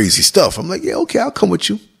some crazy stuff. I'm like, yeah, okay, I'll come with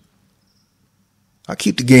you. I'll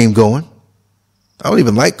keep the game going. I don't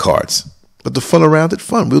even like cards, but the fun around it,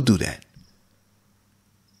 fun. We'll do that.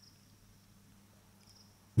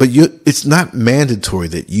 But it's not mandatory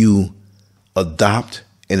that you adopt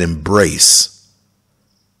and embrace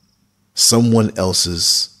someone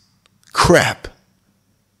else's crap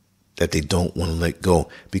that they don't want to let go,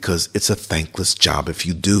 because it's a thankless job if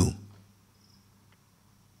you do.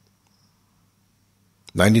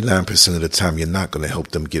 99% of the time, you're not going to help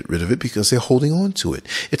them get rid of it because they're holding on to it.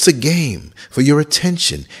 It's a game for your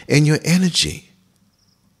attention and your energy.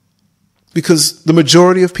 Because the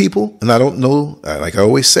majority of people, and I don't know, like I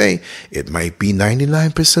always say, it might be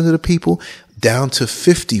 99% of the people down to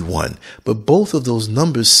 51, but both of those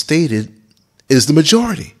numbers stated is the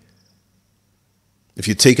majority. If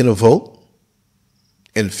you're taking a vote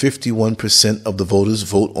and 51% of the voters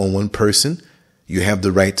vote on one person, you have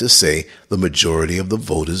the right to say the majority of the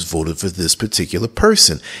voters voted for this particular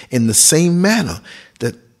person. In the same manner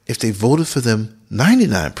that if they voted for them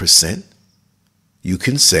 99%, you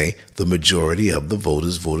can say the majority of the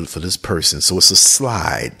voters voted for this person. So it's a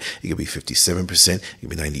slide. It could be 57%, it could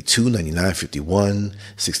be 92, 99, 51,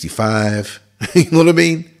 65. You know what I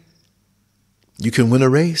mean? You can win a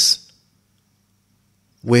race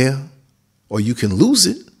or you can lose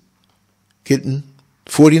it getting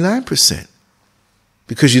 49%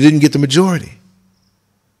 because you didn't get the majority.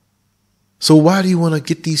 So why do you want to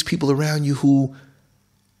get these people around you who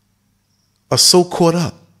are so caught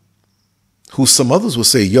up? Who some others will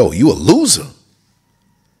say, yo, you a loser.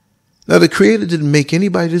 Now, the Creator didn't make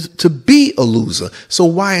anybody to be a loser. So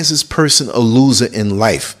why is this person a loser in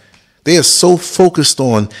life? They are so focused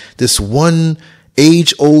on this one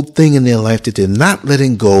age-old thing in their life that they're not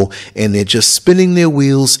letting go, and they're just spinning their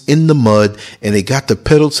wheels in the mud, and they got the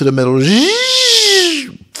pedal to the metal,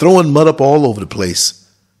 throwing mud up all over the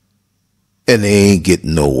place, and they ain't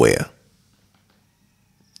getting nowhere.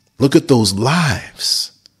 Look at those lives.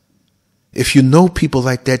 If you know people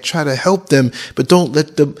like that, try to help them, but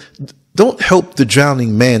don't help the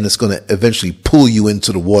drowning man that's going to eventually pull you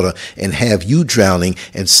into the water and have you drowning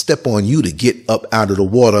and step on you to get up out of the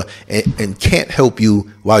water and can't help you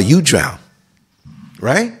while you drown.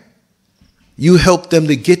 Right? You help them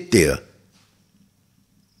to get there.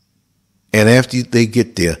 And after they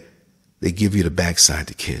get there, they give you the backside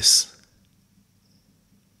to kiss.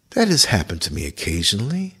 That has happened to me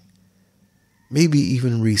occasionally, maybe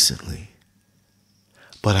even recently.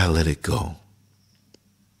 But I let it go.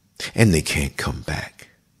 And they can't come back.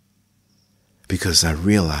 Because I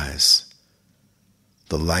realize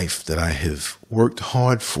the life that I have worked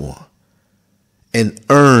hard for and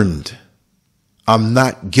earned. I'm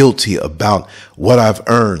not guilty about what I've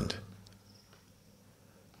earned.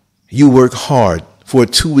 You work hard for a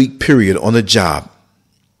 2-week period on a job.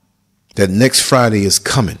 That next Friday is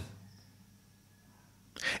coming.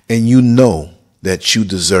 and you know that you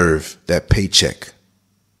deserve that paycheck.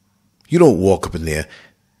 You don't walk up in there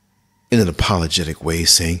in an apologetic way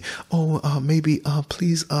saying,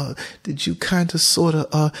 please, did you kind of sort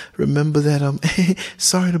of remember that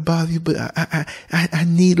sorry to bother you, but I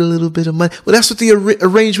need a little bit of money. Well, that's what the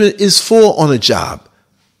arrangement is for on a job.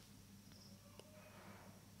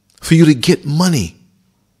 For you to get money.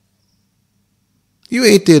 You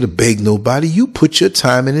ain't there to beg nobody. You put your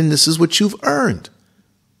time in and this is what you've earned.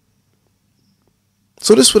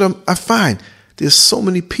 So this is what I find. There's so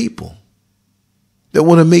many people that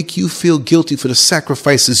want to make you feel guilty for the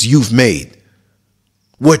sacrifices you've made,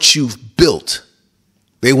 what you've built.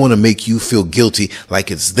 They want to make you feel guilty like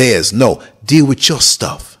it's theirs. No, deal with your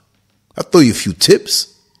stuff. I'll throw you a few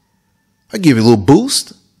tips. I'll give you a little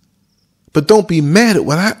boost. But don't be mad at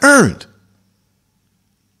what I earned.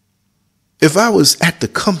 If I was at the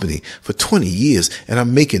company for 20 years and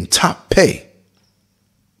I'm making top pay,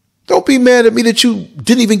 don't be mad at me that you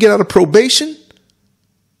didn't even get out of probation.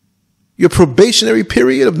 Your probationary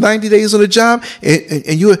period of 90 days on the job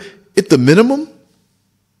and you're at the minimum.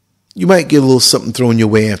 You might get a little something thrown your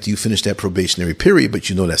way after you finish that probationary period, but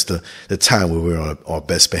you know that's the time where we're on our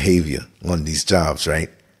best behavior on these jobs, right?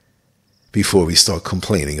 Before we start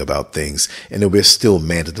complaining about things. And then we're still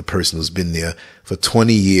mad at the person who's been there for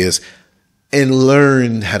 20 years and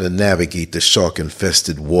learned how to navigate the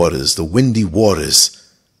shark-infested waters, the windy waters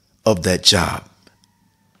of that job.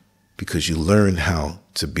 Because you learn how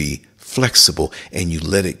to be flexible and you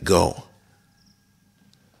let it go.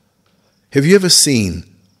 Have you ever seen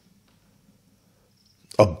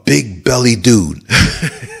a big belly dude?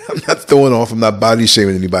 I'm not throwing off, I'm not body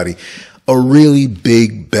shaming anybody. A really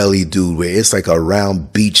big belly dude where it's like a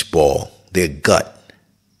round beach ball, their gut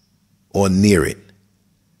or near it.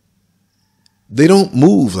 They don't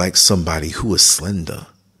move like somebody who is slender,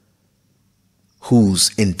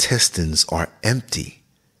 whose intestines are empty,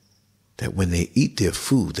 that when they eat their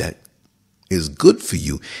food that is good for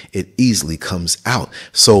you, it easily comes out.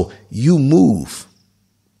 So you move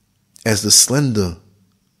as the slender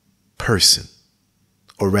person,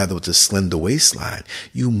 or rather with the slender waistline.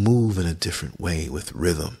 You move in a different way with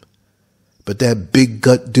rhythm. But that big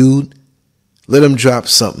gut dude, let him drop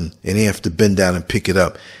something and they have to bend down and pick it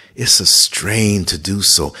up. It's a strain to do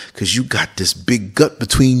so because you got this big gut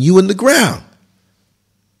between you and the ground.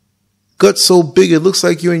 Gut so big it looks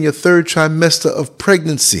like you're in your third trimester of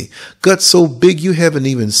pregnancy. Gut so big you haven't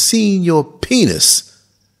even seen your penis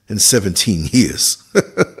in 17 years.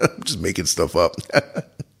 I'm just making stuff up.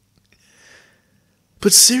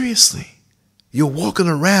 But seriously, you're walking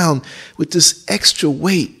around with this extra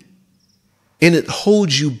weight and it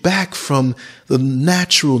holds you back from the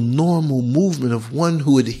natural, normal movement of one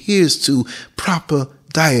who adheres to proper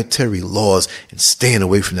dietary laws and staying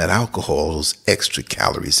away from that alcohol, those extra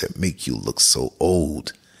calories that make you look so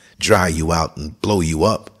old, dry you out and blow you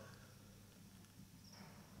up.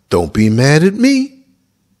 Don't be mad at me.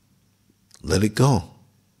 Let it go.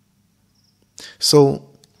 So,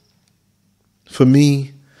 for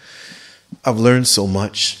me, I've learned so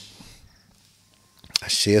much. I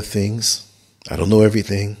share things. I don't know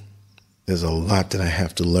everything. There's a lot that I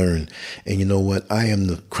have to learn. And you know what? I am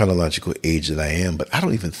the chronological age that I am, but I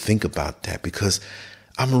don't even think about that because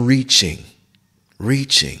I'm reaching.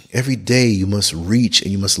 Every day you must reach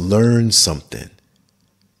and you must learn something.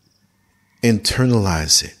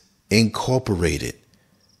 Internalize it. Incorporate it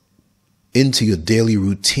into your daily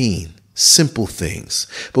routine. Simple things.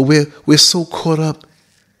 But we're so caught up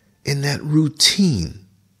in that routine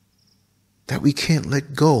that we can't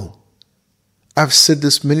let go. I've said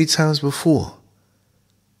this many times before.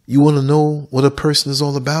 You want to know what a person is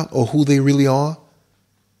all about or who they really are?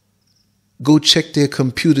 Go check their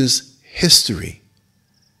computer's history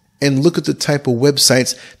and look at the type of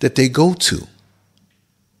websites that they go to.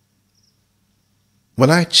 When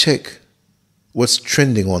I check what's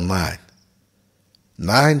trending online,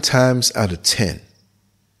 9 times out of 10,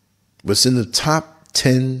 what's in the top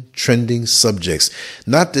 10 trending subjects,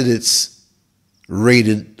 not that it's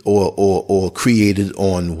rated or created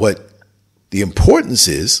on what the importance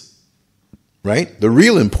is, right? The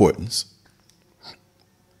real importance.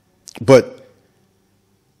 But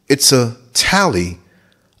it's a tally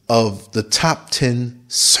of the top 10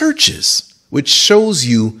 searches, which shows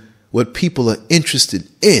you what people are interested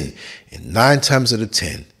in. And 9 times out of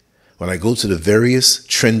 10, when I go to the various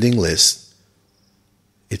trending lists,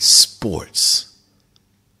 it's sports.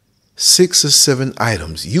 6 or 7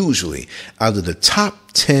 items, usually out of the top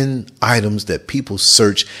 10 items that people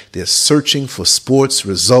search, they're searching for sports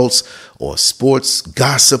results or sports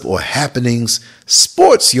gossip or happenings.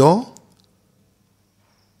 Sports, y'all.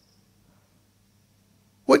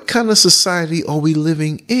 What kind of society are we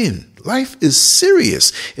living in? Life is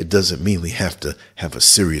serious. It doesn't mean we have to have a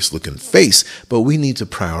serious looking face, but we need to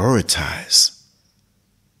prioritize.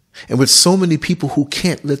 And with so many people who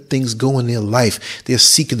can't let things go in their life, they're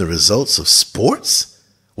seeking the results of sports.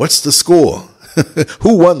 What's the score?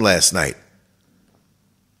 Who won last night?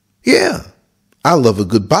 Yeah, I love a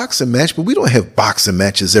good boxing match, but we don't have boxing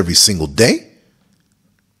matches every single day.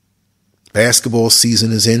 Basketball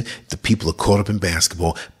season is in. The people are caught up in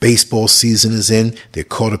basketball. Baseball season is in. They're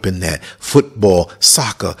caught up in that. Football,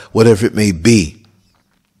 soccer, whatever it may be.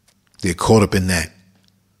 They're caught up in that.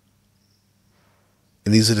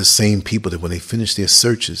 And these are the same people that when they finish their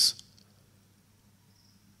searches,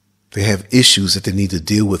 they have issues that they need to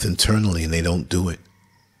deal with internally and they don't do it.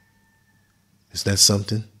 Isn't that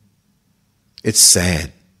something? It's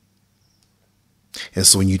sad. And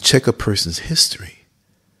so when you check a person's history,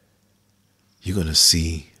 you're going to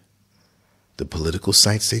see the political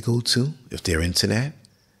sites they go to, if they're into that,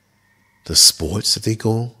 the sports that they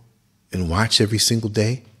go and watch every single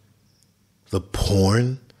day, the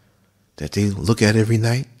porn that they look at every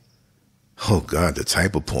night. Oh God, the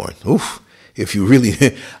type of porn. Oof. If you really,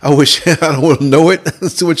 I wish, I don't want to know it.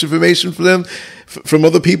 It's too much information for them, from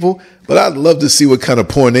other people. But I'd love to see what kind of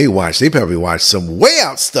porn they watch. They probably watch some way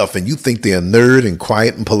out stuff and you think they're a nerd and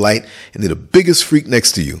quiet and polite and they're the biggest freak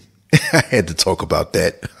next to you. I had to talk about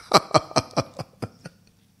that.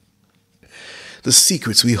 The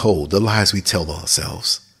secrets we hold, the lies we tell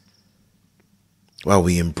ourselves while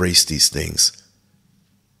we embrace these things.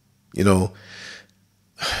 You know,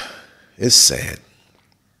 it's sad.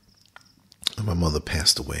 My mother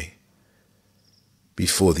passed away.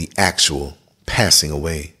 Before the actual passing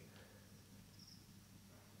away,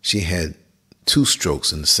 she had 2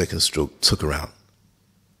 strokes and the second stroke took her out.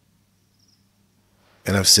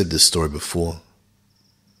 And I've said this story before.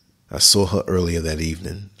 I saw her earlier that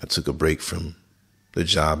evening. I took a break from the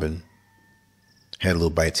job and had a little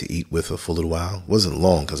bite to eat with her for a little while. It wasn't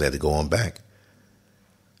long because I had to go on back.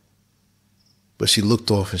 But she looked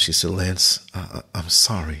off and she said, "Lance, I'm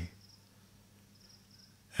sorry."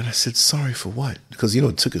 And I said, "Sorry for what?" Because,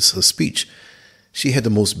 it took her speech. She had the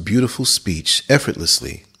most beautiful speech,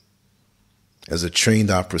 effortlessly. As a trained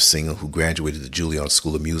opera singer who graduated the Juilliard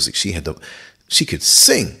School of Music, she could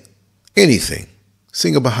sing anything,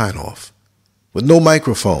 sing her behind off, with no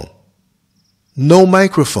microphone. No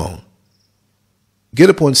microphone. Get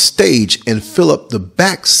up on stage and fill up the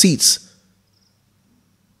back seats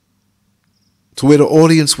to where the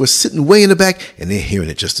audience was sitting way in the back and they're hearing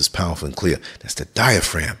it just as powerful and clear. That's the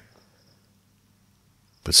diaphragm.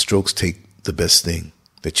 But strokes take the best thing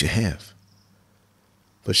that you have.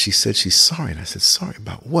 But she said she's sorry. And I said, "Sorry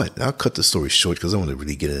about what?" And I'll cut the story short because I want to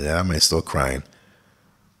really get into that. I might start crying.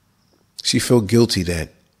 She felt guilty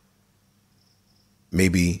that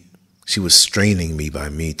maybe she was straining me by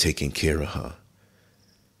me taking care of her.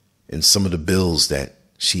 And some of the bills that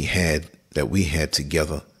she had, that we had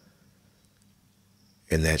together,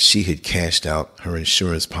 and that she had cashed out her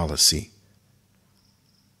insurance policy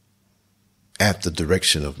at the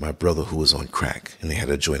direction of my brother who was on crack, and they had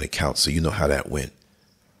a joint account, so you know how that went.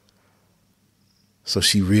 So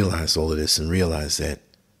she realized all of this and realized that,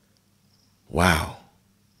 wow,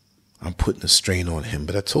 I'm putting a strain on him.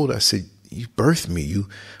 But I told her, I said, "You birthed me. You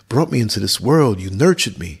brought me into this world. You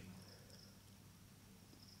nurtured me."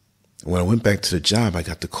 And when I went back to the job, I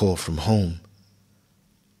got the call from home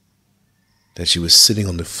that she was sitting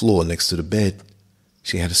on the floor next to the bed.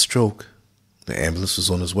 She had a stroke. The ambulance was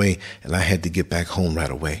on its way, and I had to get back home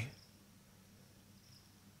right away.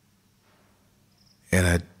 And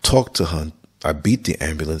I talked to her. I beat the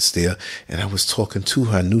ambulance there, and I was talking to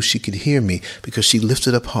her. I knew she could hear me because she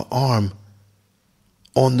lifted up her arm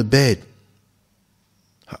on the bed.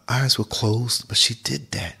 Her eyes were closed, but she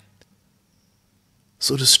did that.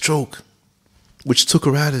 So the stroke, which took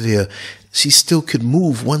her out of there, she still could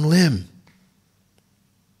move one limb.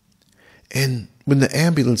 And when the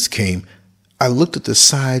ambulance came, I looked at the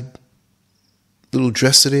side little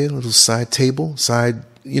dresser there, little side table,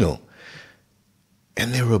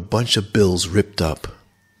 and there were a bunch of bills ripped up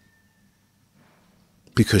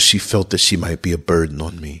because she felt that she might be a burden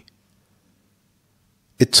on me.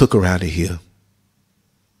 It took her out of here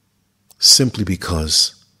simply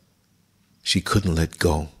because she couldn't let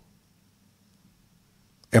go.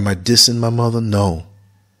 Am I dissing my mother? No.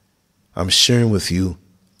 I'm sharing with you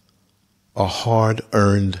a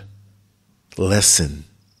hard-earned lesson.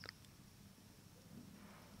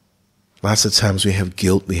 Lots of times we have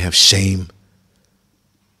guilt, we have shame.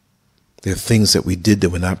 There are things that we did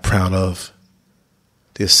that we're not proud of.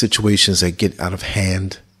 There are situations that get out of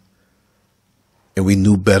hand. And we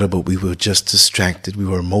knew better, but we were just distracted. We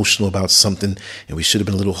were emotional about something, and we should have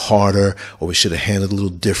been a little harder, or we should have handled it a little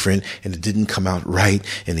different, and it didn't come out right.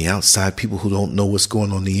 And the outside people who don't know what's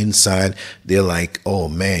going on the inside, they're like, oh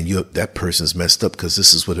man, that person's messed up because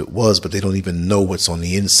this is what it was, but they don't even know what's on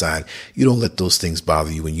the inside. You don't let those things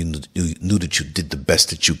bother you when you knew that you did the best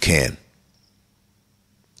that you can.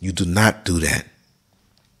 You do not do that.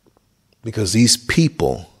 Because these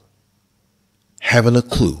people haven't a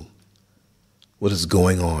clue what is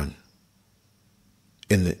going on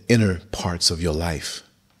in the inner parts of your life.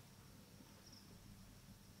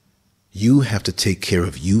 You have to take care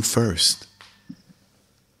of you first.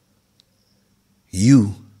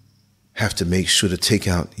 You have to make sure to take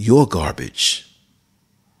out your garbage.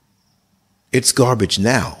 It's garbage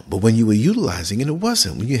now, but when you were utilizing it, it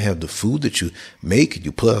wasn't. When you have the food that you make and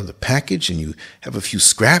you pull out of the package and you have a few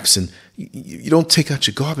scraps and you don't take out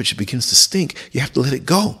your garbage, it begins to stink. You have to let it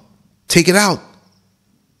go. Take it out.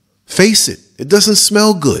 Face it. It doesn't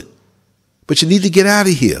smell good, but you need to get out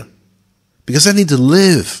of here because I need to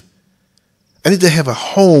live. I need to have a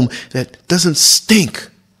home that doesn't stink.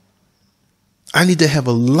 I need to have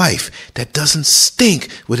a life that doesn't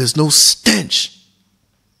stink, where there's no stench.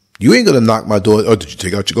 You ain't going to knock my door. Oh, did you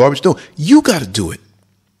take out your garbage? No, you got to do it.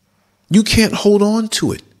 You can't hold on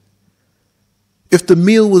to it. If the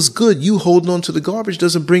meal was good, you holding on to the garbage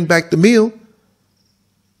doesn't bring back the meal.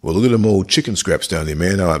 Well, look at them old chicken scraps down there,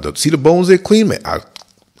 man. Now, see the bones there clean, man. I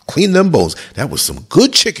clean them bones. That was some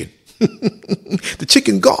good chicken. The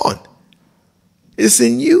chicken gone. It's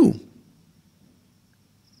in you.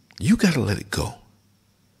 You got to let it go.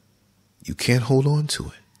 You can't hold on to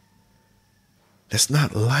it. That's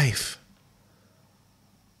not life.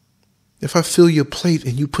 If I fill your plate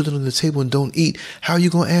and you put it on the table and don't eat, how are you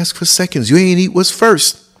going to ask for seconds? You ain't eat what's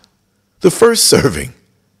first. The first serving.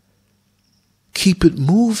 Keep it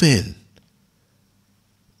moving.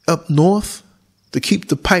 Up north, to keep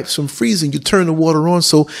the pipes from freezing, you turn the water on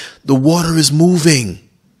so the water is moving.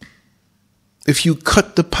 If you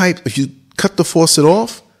cut the pipe, if you cut the faucet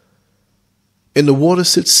off and the water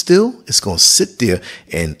sits still, it's going to sit there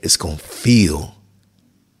and it's going to feel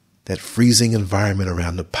that freezing environment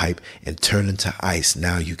around the pipe and turn into ice.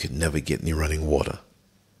 Now you can never get any running water.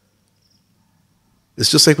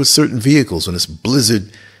 It's just like with certain vehicles when it's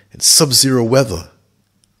blizzard and sub-zero weather.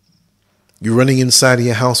 You're running inside of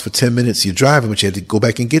your house for 10 minutes. You're driving, but you have to go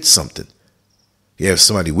back and get something. You have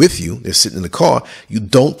somebody with you. They're sitting in the car. You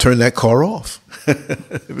don't turn that car off.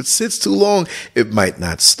 If it sits too long, it might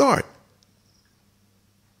not start.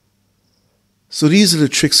 So these are the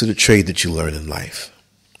tricks of the trade that you learn in life.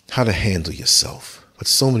 How to handle yourself. But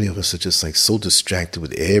so many of us are just like so distracted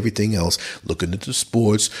with everything else, looking into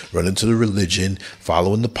sports, running to the religion,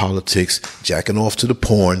 following the politics, jacking off to the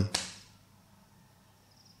porn,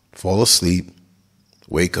 fall asleep,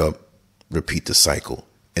 wake up, repeat the cycle,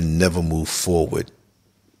 and never move forward.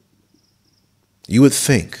 You would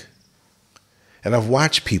think, and I've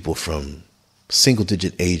watched people from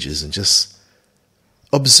single-digit ages and just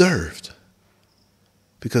observed,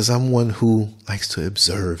 because I'm one who likes to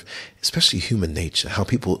observe, especially human nature, how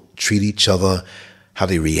people treat each other, how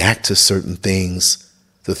they react to certain things,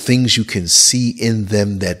 the things you can see in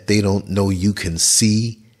them that they don't know you can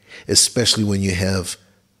see, especially when you have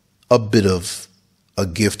a bit of a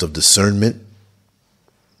gift of discernment.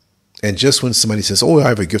 And just when somebody says, oh, I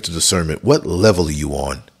have a gift of discernment, what level are you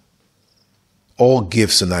on? All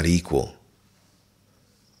gifts are not equal.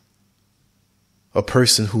 A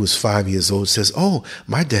person who is 5 years old says, oh,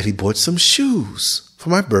 my daddy bought some shoes for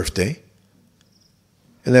my birthday.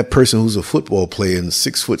 And that person who's a football player and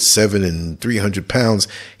 6'7" and 300 pounds,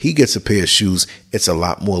 he gets a pair of shoes. It's a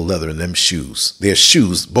lot more leather in them shoes. They're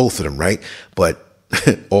shoes, both of them, right? But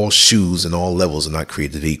all shoes and all levels are not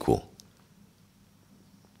created equal.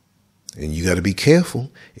 And you got to be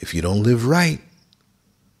careful. If you don't live right,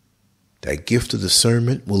 that gift of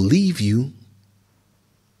discernment will leave you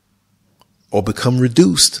or become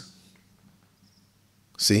reduced.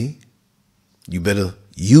 See? You better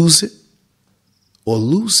use it or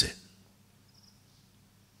lose it.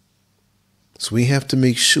 So we have to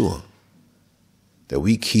make sure that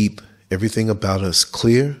we keep everything about us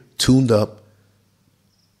clear, tuned up,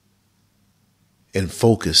 and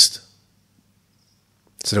focused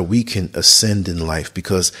so that we can ascend in life.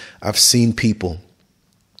 Because I've seen people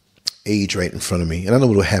age right in front of me, and I know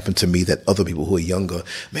what will happen to me that other people who are younger,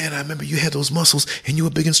 man, I remember you had those muscles and you were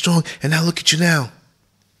big and strong, and now look at you now.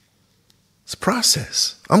 It's a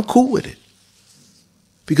process. I'm cool with it.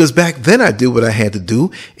 Because back then I did what I had to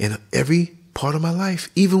do in every part of my life,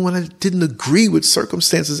 even when I didn't agree with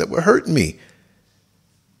circumstances that were hurting me.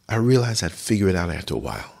 I realized I'd figure it out after a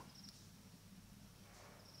while.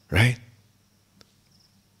 right?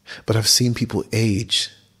 But I've seen people age,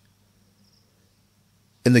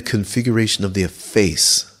 and the configuration of their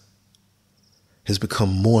face has become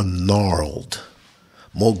more gnarled,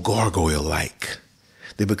 more gargoyle-like.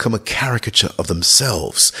 They become a caricature of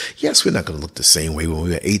themselves. Yes, we're not going to look the same way when we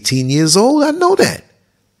were 18 years old. I know that.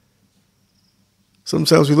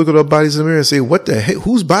 Sometimes we look at our bodies in the mirror and say, what the heck?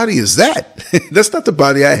 Whose body is that? That's not the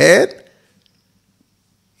body I had.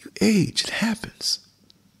 You age. It happens.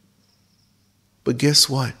 But guess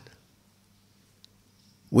what?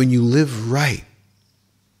 When you live right,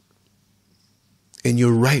 and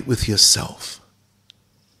you're right with yourself,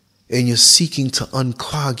 and you're seeking to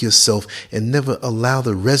unclog yourself and never allow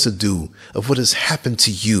the residue of what has happened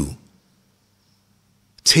to you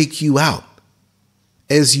take you out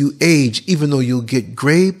as you age, even though you'll get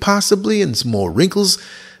gray possibly and some more wrinkles,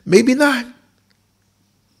 maybe not.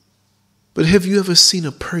 But have you ever seen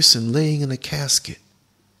a person laying in a casket?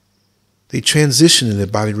 They transition and their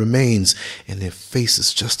body remains and their face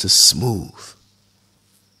is just as smooth.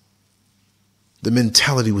 The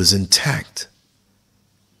mentality was intact.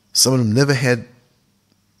 Some of them never had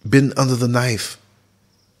been under the knife.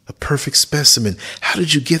 A perfect specimen. How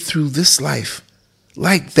did you get through this life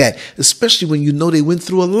like that? Especially when you know they went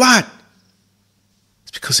through a lot.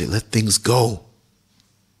 It's because they let things go.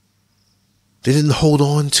 They didn't hold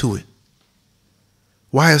on to it.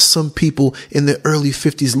 Why are some people in their early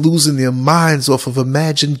 50s losing their minds off of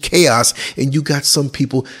imagined chaos, and you got some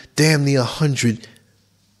people damn near 100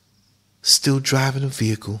 still driving a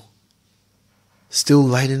vehicle, still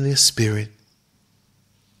light in their spirit,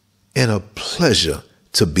 and a pleasure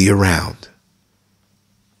to be around?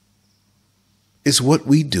 It's what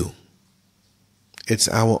we do. It's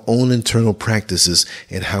our own internal practices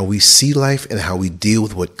and how we see life and how we deal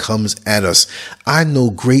with what comes at us. I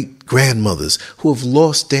know great grandmothers who have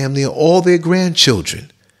lost damn near all their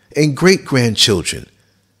grandchildren and great grandchildren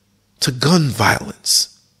to gun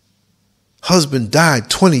violence. Husband died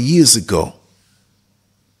 20 years ago.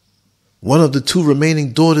 One of the two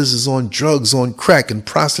remaining daughters is on drugs, on crack, and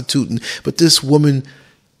prostituting, but this woman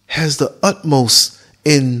has the utmost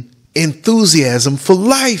enthusiasm for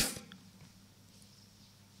life.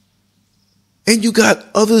 And you got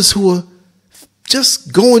others who are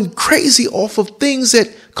just going crazy off of things that,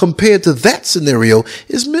 compared to that scenario,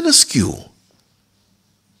 is minuscule.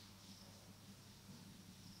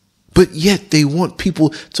 But yet they want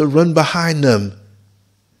people to run behind them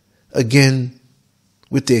again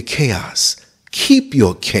with their chaos. Keep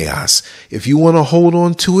your chaos. If you want to hold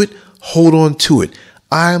on to it, hold on to it.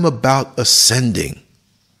 I am about ascending.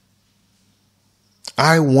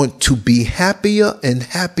 I want to be happier and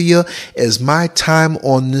happier as my time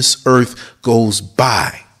on this earth goes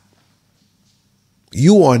by.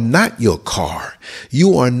 You are not your car.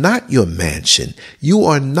 You are not your mansion. You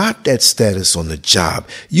are not that status on the job.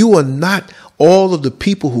 You are not all of the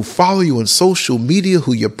people who follow you on social media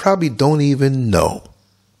who you probably don't even know.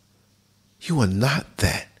 You are not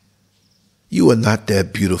that. You are not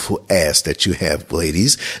that beautiful ass that you have,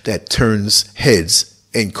 ladies, that turns heads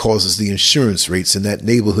and causes the insurance rates in that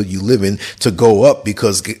neighborhood you live in to go up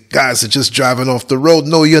because guys are just driving off the road.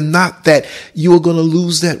 No, you're not that. You are going to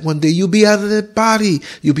lose that one day. You'll be out of that body.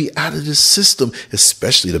 You'll be out of this system,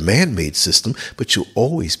 especially the man-made system, but you'll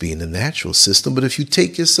always be in the natural system. But if you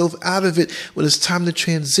take yourself out of it when it's time to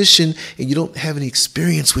transition and you don't have any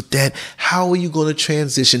experience with that, how are you going to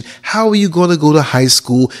transition? How are you going to go to high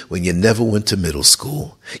school when you never went to middle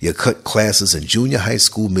school? You cut classes in junior high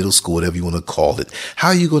school, middle school, whatever you want to call it. How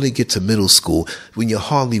are you going to get to middle school when you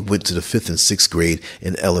hardly went to the 5th and 6th grade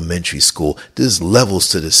in elementary school? There's levels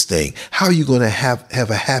to this thing. How are you going to have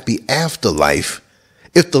a happy afterlife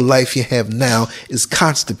if the life you have now is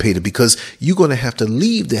constipated? Because you're going to have to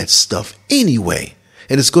leave that stuff anyway.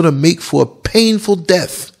 And it's going to make for a painful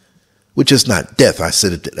death, which is not death. I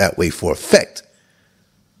said it that way for effect.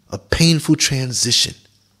 A painful transition.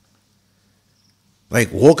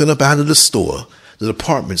 Like walking up out of the store, the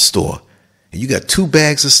department store, and you got 2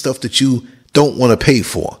 bags of stuff that you don't want to pay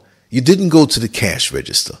for. You didn't go to the cash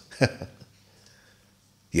register.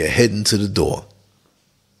 You're heading to the door.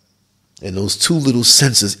 And those 2 little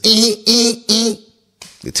sensors,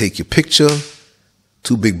 they take your picture.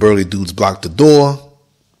 2 big burly dudes block the door.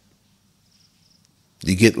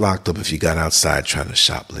 You get locked up if you got outside trying to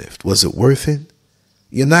shoplift. Was it worth it?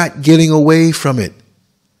 You're not getting away from it.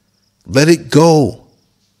 Let it go.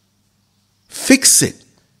 Fix it.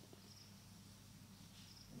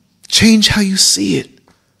 Change how you see it.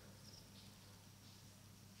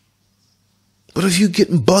 But if you're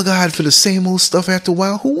getting bug-eyed for the same old stuff after a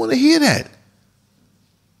while, who want to hear that?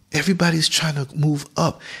 Everybody's trying to move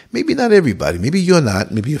up. Maybe not everybody. Maybe you're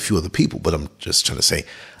not. Maybe a few other people. But I'm just trying to say,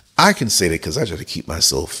 I can say that because I try to keep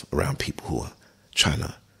myself around people who are trying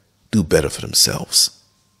to do better for themselves.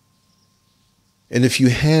 And if you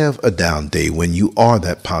have a down day, when you are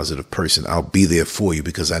that positive person, I'll be there for you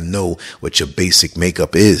because I know what your basic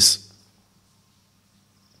makeup is.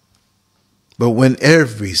 But when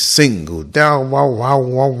every single down,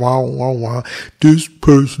 this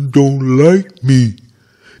person don't like me.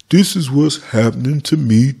 This is what's happening to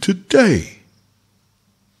me today.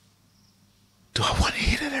 Do I want to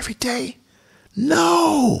hear that every day?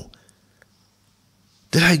 No.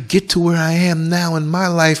 Did I get to where I am now in my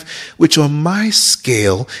life, which on my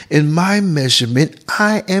scale, in my measurement,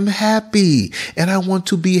 I am happy. And I want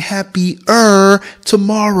to be happier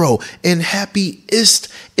tomorrow and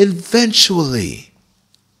happiest eventually.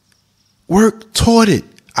 Work toward it.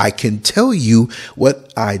 I can tell you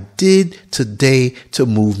what I did today to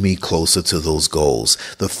move me closer to those goals.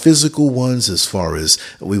 The physical ones, as far as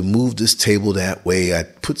we moved this table that way, I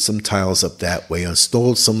put some tiles up that way,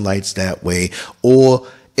 installed some lights that way, or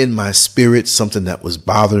in my spirit, something that was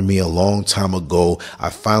bothering me a long time ago, I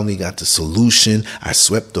finally got the solution. I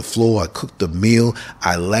swept the floor. I cooked a meal.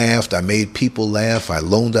 I laughed. I made people laugh. I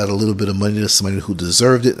loaned out a little bit of money to somebody who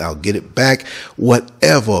deserved it. I'll get it back.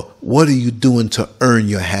 Whatever. What are you doing to earn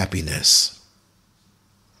your happiness?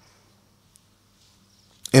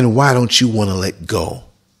 And why don't you want to let go?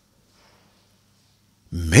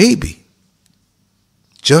 Maybe,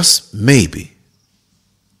 just maybe,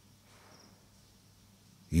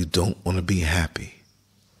 you don't want to be happy.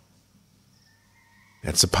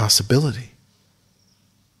 That's a possibility.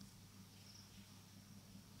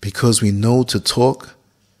 Because we know to talk.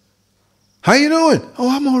 How you doing? Oh,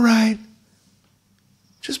 I'm all right.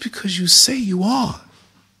 Just because you say you are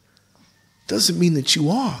doesn't mean that you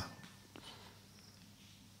are.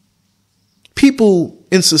 People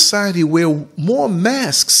in society wear more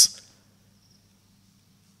masks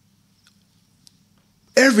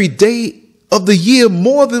every day of the year,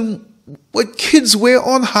 more than what kids wear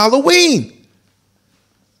on Halloween.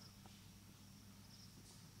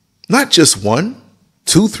 Not just 1,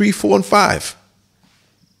 2, 3, 4, and 5.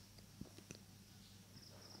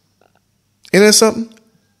 Ain't that something?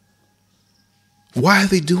 Why are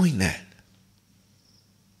they doing that?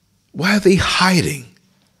 Why are they hiding?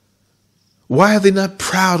 Why are they not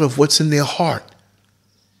proud of what's in their heart?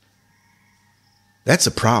 That's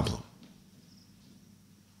a problem.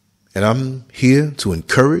 And I'm here to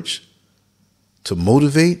encourage, to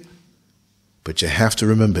motivate, but you have to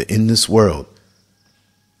remember, in this world,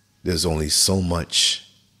 there's only so much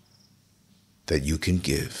that you can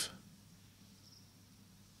give.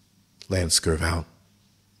 Lancescurv out.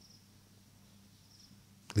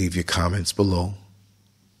 Leave your comments below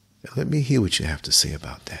and let me hear what you have to say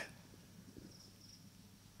about that.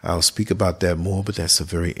 I'll speak about that more, but that's a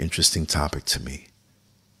very interesting topic to me.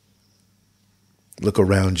 Look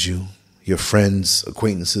around you, your friends,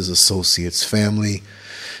 acquaintances, associates, family,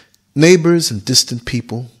 neighbors, and distant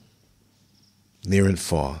people, near and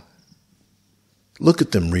far. Look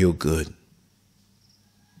at them real good.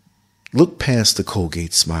 Look past the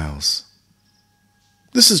Colgate smiles.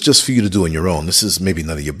 This is just for you to do on your own. This is maybe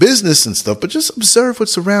none of your business and stuff, but just observe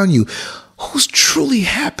what's around you. Who's truly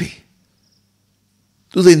happy?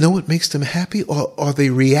 Do they know what makes them happy, or are they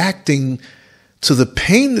reacting to the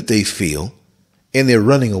pain that they feel and they're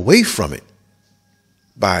running away from it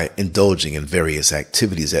by indulging in various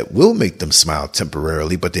activities that will make them smile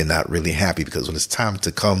temporarily, but they're not really happy, because when it's time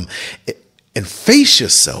to come and face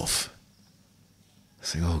yourself,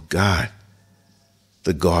 say, oh God,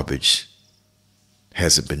 the garbage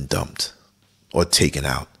hasn't been dumped or taken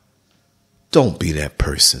out. Don't be that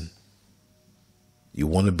person. You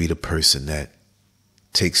want to be the person that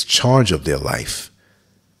takes charge of their life,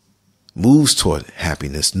 moves toward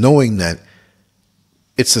happiness, knowing that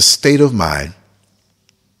it's a state of mind.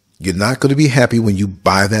 You're not going to be happy when you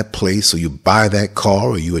buy that place or you buy that car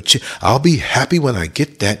or I'll be happy when I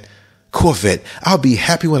get that Corvette. I'll be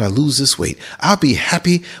happy when I lose this weight. I'll be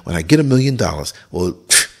happy when I get $1 million. Well,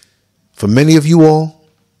 for many of you all,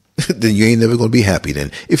 then you ain't never going to be happy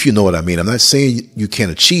then, if you know what I mean. I'm not saying you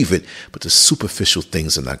can't achieve it, but the superficial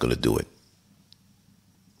things are not going to do it.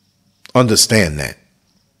 Understand that.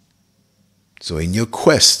 So in your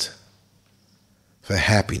quest for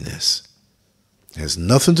happiness, it has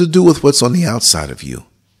nothing to do with what's on the outside of you.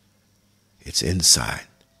 It's inside,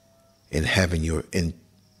 in having your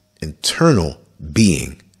internal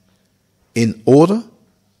being in order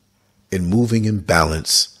and moving in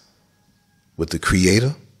balance with the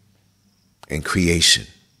Creator and creation.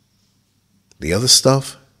 The other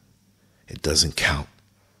stuff, it doesn't count.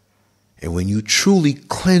 And when you truly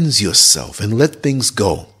cleanse yourself and let things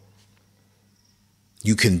go,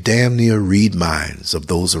 you can damn near read minds of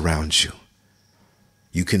those around you.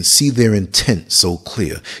 You can see their intent so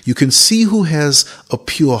clear. You can see who has a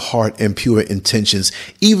pure heart and pure intentions.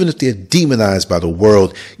 Even if they're demonized by the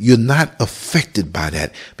world, you're not affected by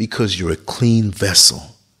that because you're a clean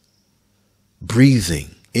vessel.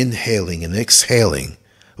 Breathing, inhaling and exhaling,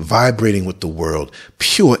 vibrating with the world,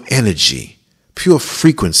 pure energy, pure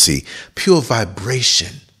frequency, pure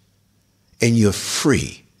vibration. And you're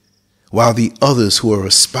free. While the others who are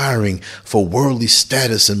aspiring for worldly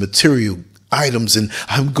status and material items and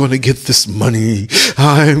I'm going to get this money.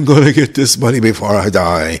 I'm going to get this money before I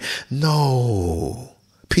die. No.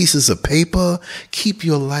 Pieces of paper, keep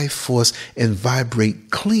your life force and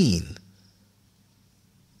vibrate clean.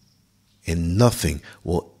 And nothing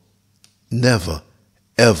will never,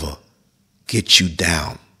 ever get you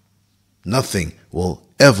down. Nothing will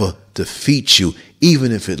ever defeat you,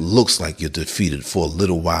 even if it looks like you're defeated for a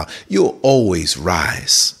little while. You'll always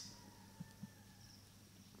rise.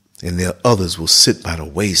 And there others will sit by the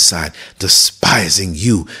wayside, despising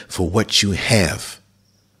you for what you have.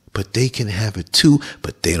 But they can have it too,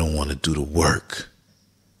 but they don't want to do the work.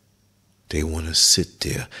 They want to sit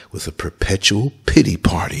there with a perpetual pity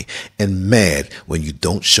party and mad when you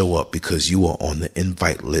don't show up because you are on the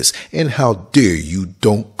invite list. And how dare you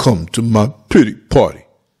don't come to my pity party?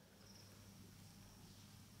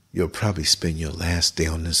 You'll probably spend your last day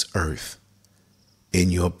on this earth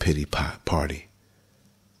in your pity party.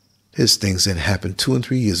 There's things that happened 2 and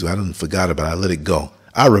 3 years ago. I didn't forgot about it. I let it go.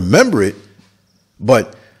 I remember it,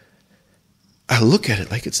 but I look at it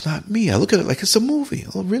like it's not me. I look at it like it's a movie.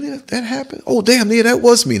 Oh, really? That happened? Oh, damn, yeah, that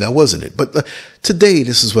was me. Now, wasn't it? But today,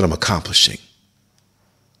 this is what I'm accomplishing.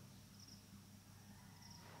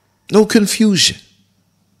 No confusion.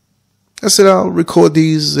 I said I'll record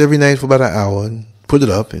these every night for about an hour and put it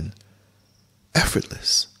up, and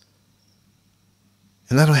effortless.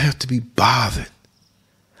 And I don't have to be bothered.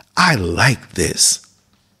 I like this.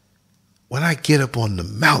 When I get up on the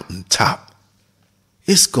mountaintop,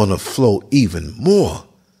 it's going to flow even more.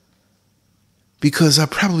 Because I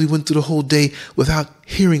probably went through the whole day without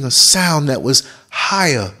hearing a sound that was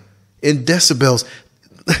higher in decibels,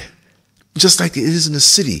 just like it is in the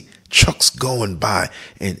city. Trucks going by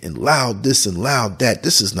and loud this and loud that.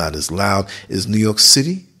 This is not as loud as New York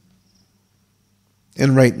City.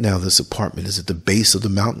 And right now, this apartment is at the base of the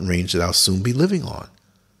mountain range that I'll soon be living on.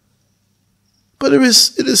 But it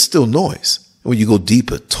is still noise. When you go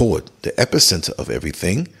deeper toward the epicenter of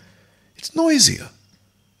everything, it's noisier.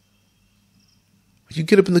 When you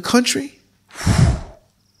get up in the country,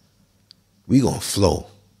 we gonna flow.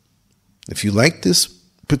 If you like this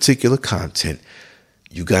particular content,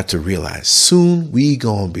 you got to realize soon we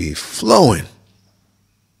gonna be flowing.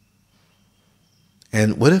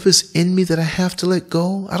 And whatever's in me that I have to let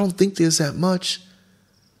go, I don't think there's that much.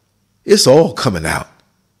 It's all coming out.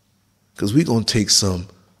 Because we're going to take some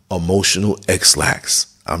emotional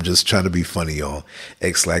X-lax. I'm just trying to be funny, y'all.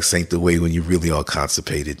 X-lax ain't the way when you really are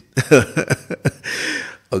constipated.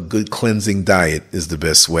 A good cleansing diet is the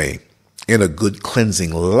best way. And a good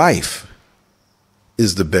cleansing life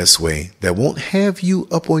is the best way. That won't have you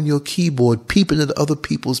up on your keyboard peeping at other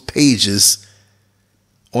people's pages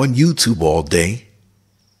on YouTube all day,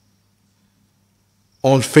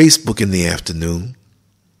 on Facebook in the afternoon,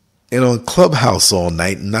 and on Clubhouse all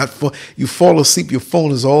night, and you fall asleep, your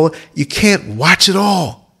phone is all, you can't watch it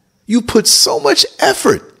all. You put so much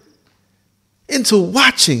effort into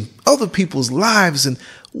watching other people's lives and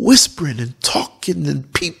whispering and talking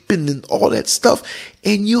and peeping and all that stuff,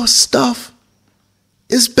 and your stuff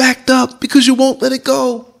is backed up because you won't let it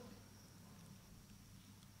go.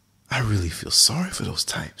 I really feel sorry for those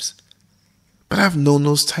types, but I've known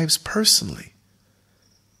those types personally,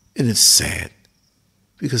 and it's sad.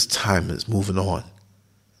 Because time is moving on.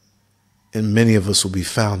 And many of us will be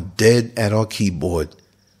found dead at our keyboard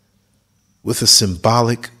with a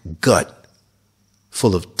symbolic gut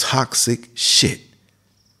full of toxic shit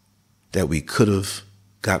that we could have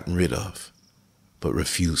gotten rid of, but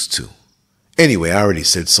refused to. Anyway, I already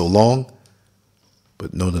said so long,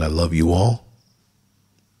 but know that I love you all.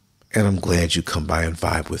 And I'm glad you come by and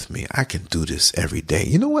vibe with me. I can do this every day.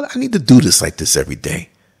 You know what? I need to do this like this every day.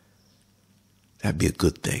 That'd be a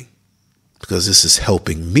good thing, because this is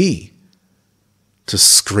helping me to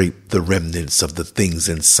scrape the remnants of the things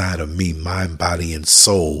inside of me, mind, body, and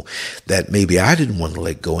soul that maybe I didn't want to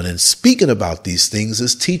let go. And then speaking about these things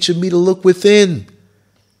is teaching me to look within,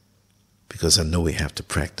 because I know we have to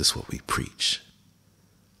practice what we preach.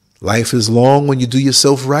 Life is long when you do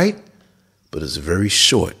yourself right, but it's very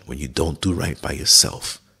short when you don't do right by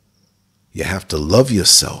yourself. You have to love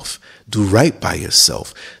yourself. Do right by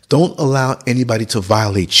yourself. Don't allow anybody to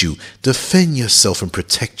violate you. Defend yourself and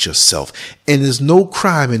protect yourself. And there's no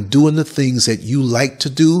crime in doing the things that you like to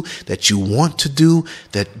do, that you want to do,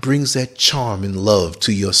 that brings that charm and love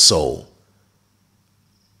to your soul.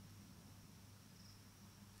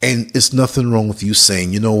 And it's nothing wrong with you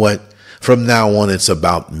saying, you know what? From now on, it's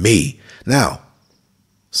about me. Now,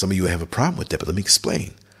 some of you have a problem with that, but let me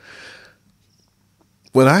explain.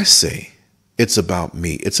 When I say it's about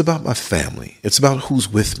me, it's about my family, it's about who's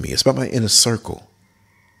with me, it's about my inner circle.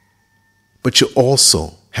 But you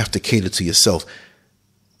also have to cater to yourself.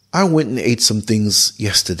 I went and ate some things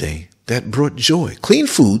yesterday that brought joy. Clean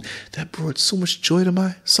food that brought so much joy to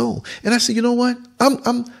my soul. And I said, you know what? I'm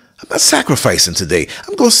not sacrificing today.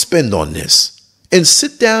 I'm going to spend on this and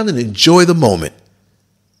sit down and enjoy the moment.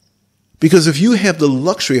 Because if you have the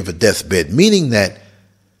luxury of a deathbed, meaning that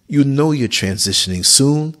you know you're transitioning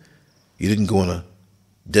soon, you didn't go in a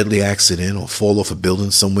deadly accident or fall off a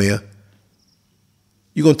building somewhere,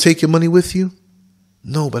 you going to take your money with you?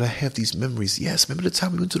 No, but I have these memories. Yes, remember the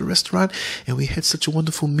time we went to the restaurant and we had such a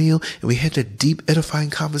wonderful meal and we had that deep, edifying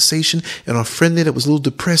conversation, and our friend there that was a little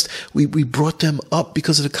depressed, we brought them up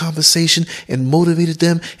because of the conversation and motivated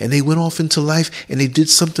them, and they went off into life and they did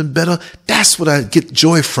something better. That's what I get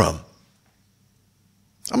joy from.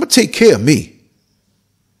 I'm going to take care of me.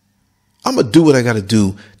 I'm going to do what I got to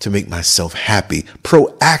do to make myself happy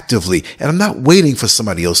proactively. And I'm not waiting for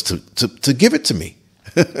somebody else to give it to me.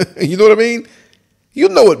 You know what I mean? You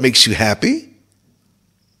know what makes you happy.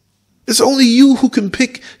 It's only you who can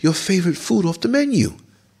pick your favorite food off the menu.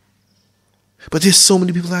 But there's so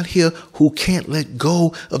many people out here who can't let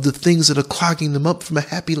go of the things that are clogging them up from a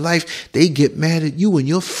happy life. They get mad at you and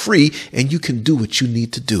you're free and you can do what you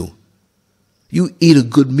need to do. You eat a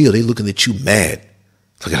good meal, they looking at you mad.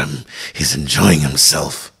 Look at him. He's enjoying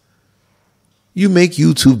himself. You make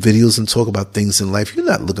YouTube videos and talk about things in life. You're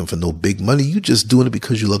not looking for no big money. You're just doing it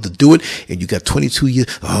because you love to do it. And you got 22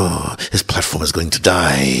 years. Oh, his platform is going to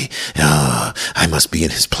die. Oh, I must be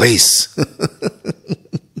in his place.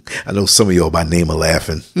 I know some of y'all by name are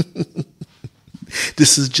laughing.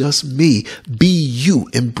 This is just me. Be you.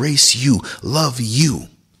 Embrace you. Love you.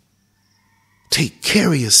 Take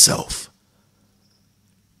care of yourself.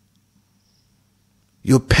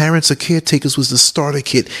 Your parents or caretakers was the starter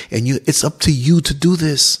kit, and it's up to you to do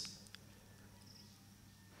this.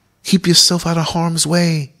 Keep yourself out of harm's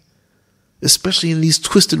way, especially in these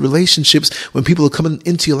twisted relationships when people are coming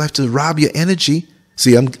into your life to rob your energy.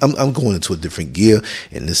 See, I'm going into a different gear,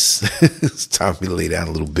 and it's time for me to lay down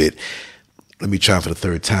a little bit. Let me try for the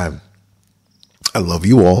third time. I love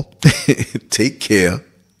you all. Take care.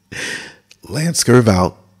 Lancescurv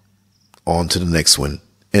out. On to the next one,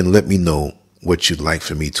 and let me know what you'd like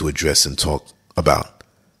for me to address and talk about.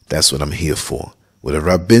 That's what I'm here for.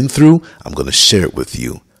 Whatever I've been through, I'm going to share it with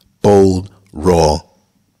you. Bold, raw,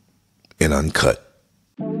 and uncut.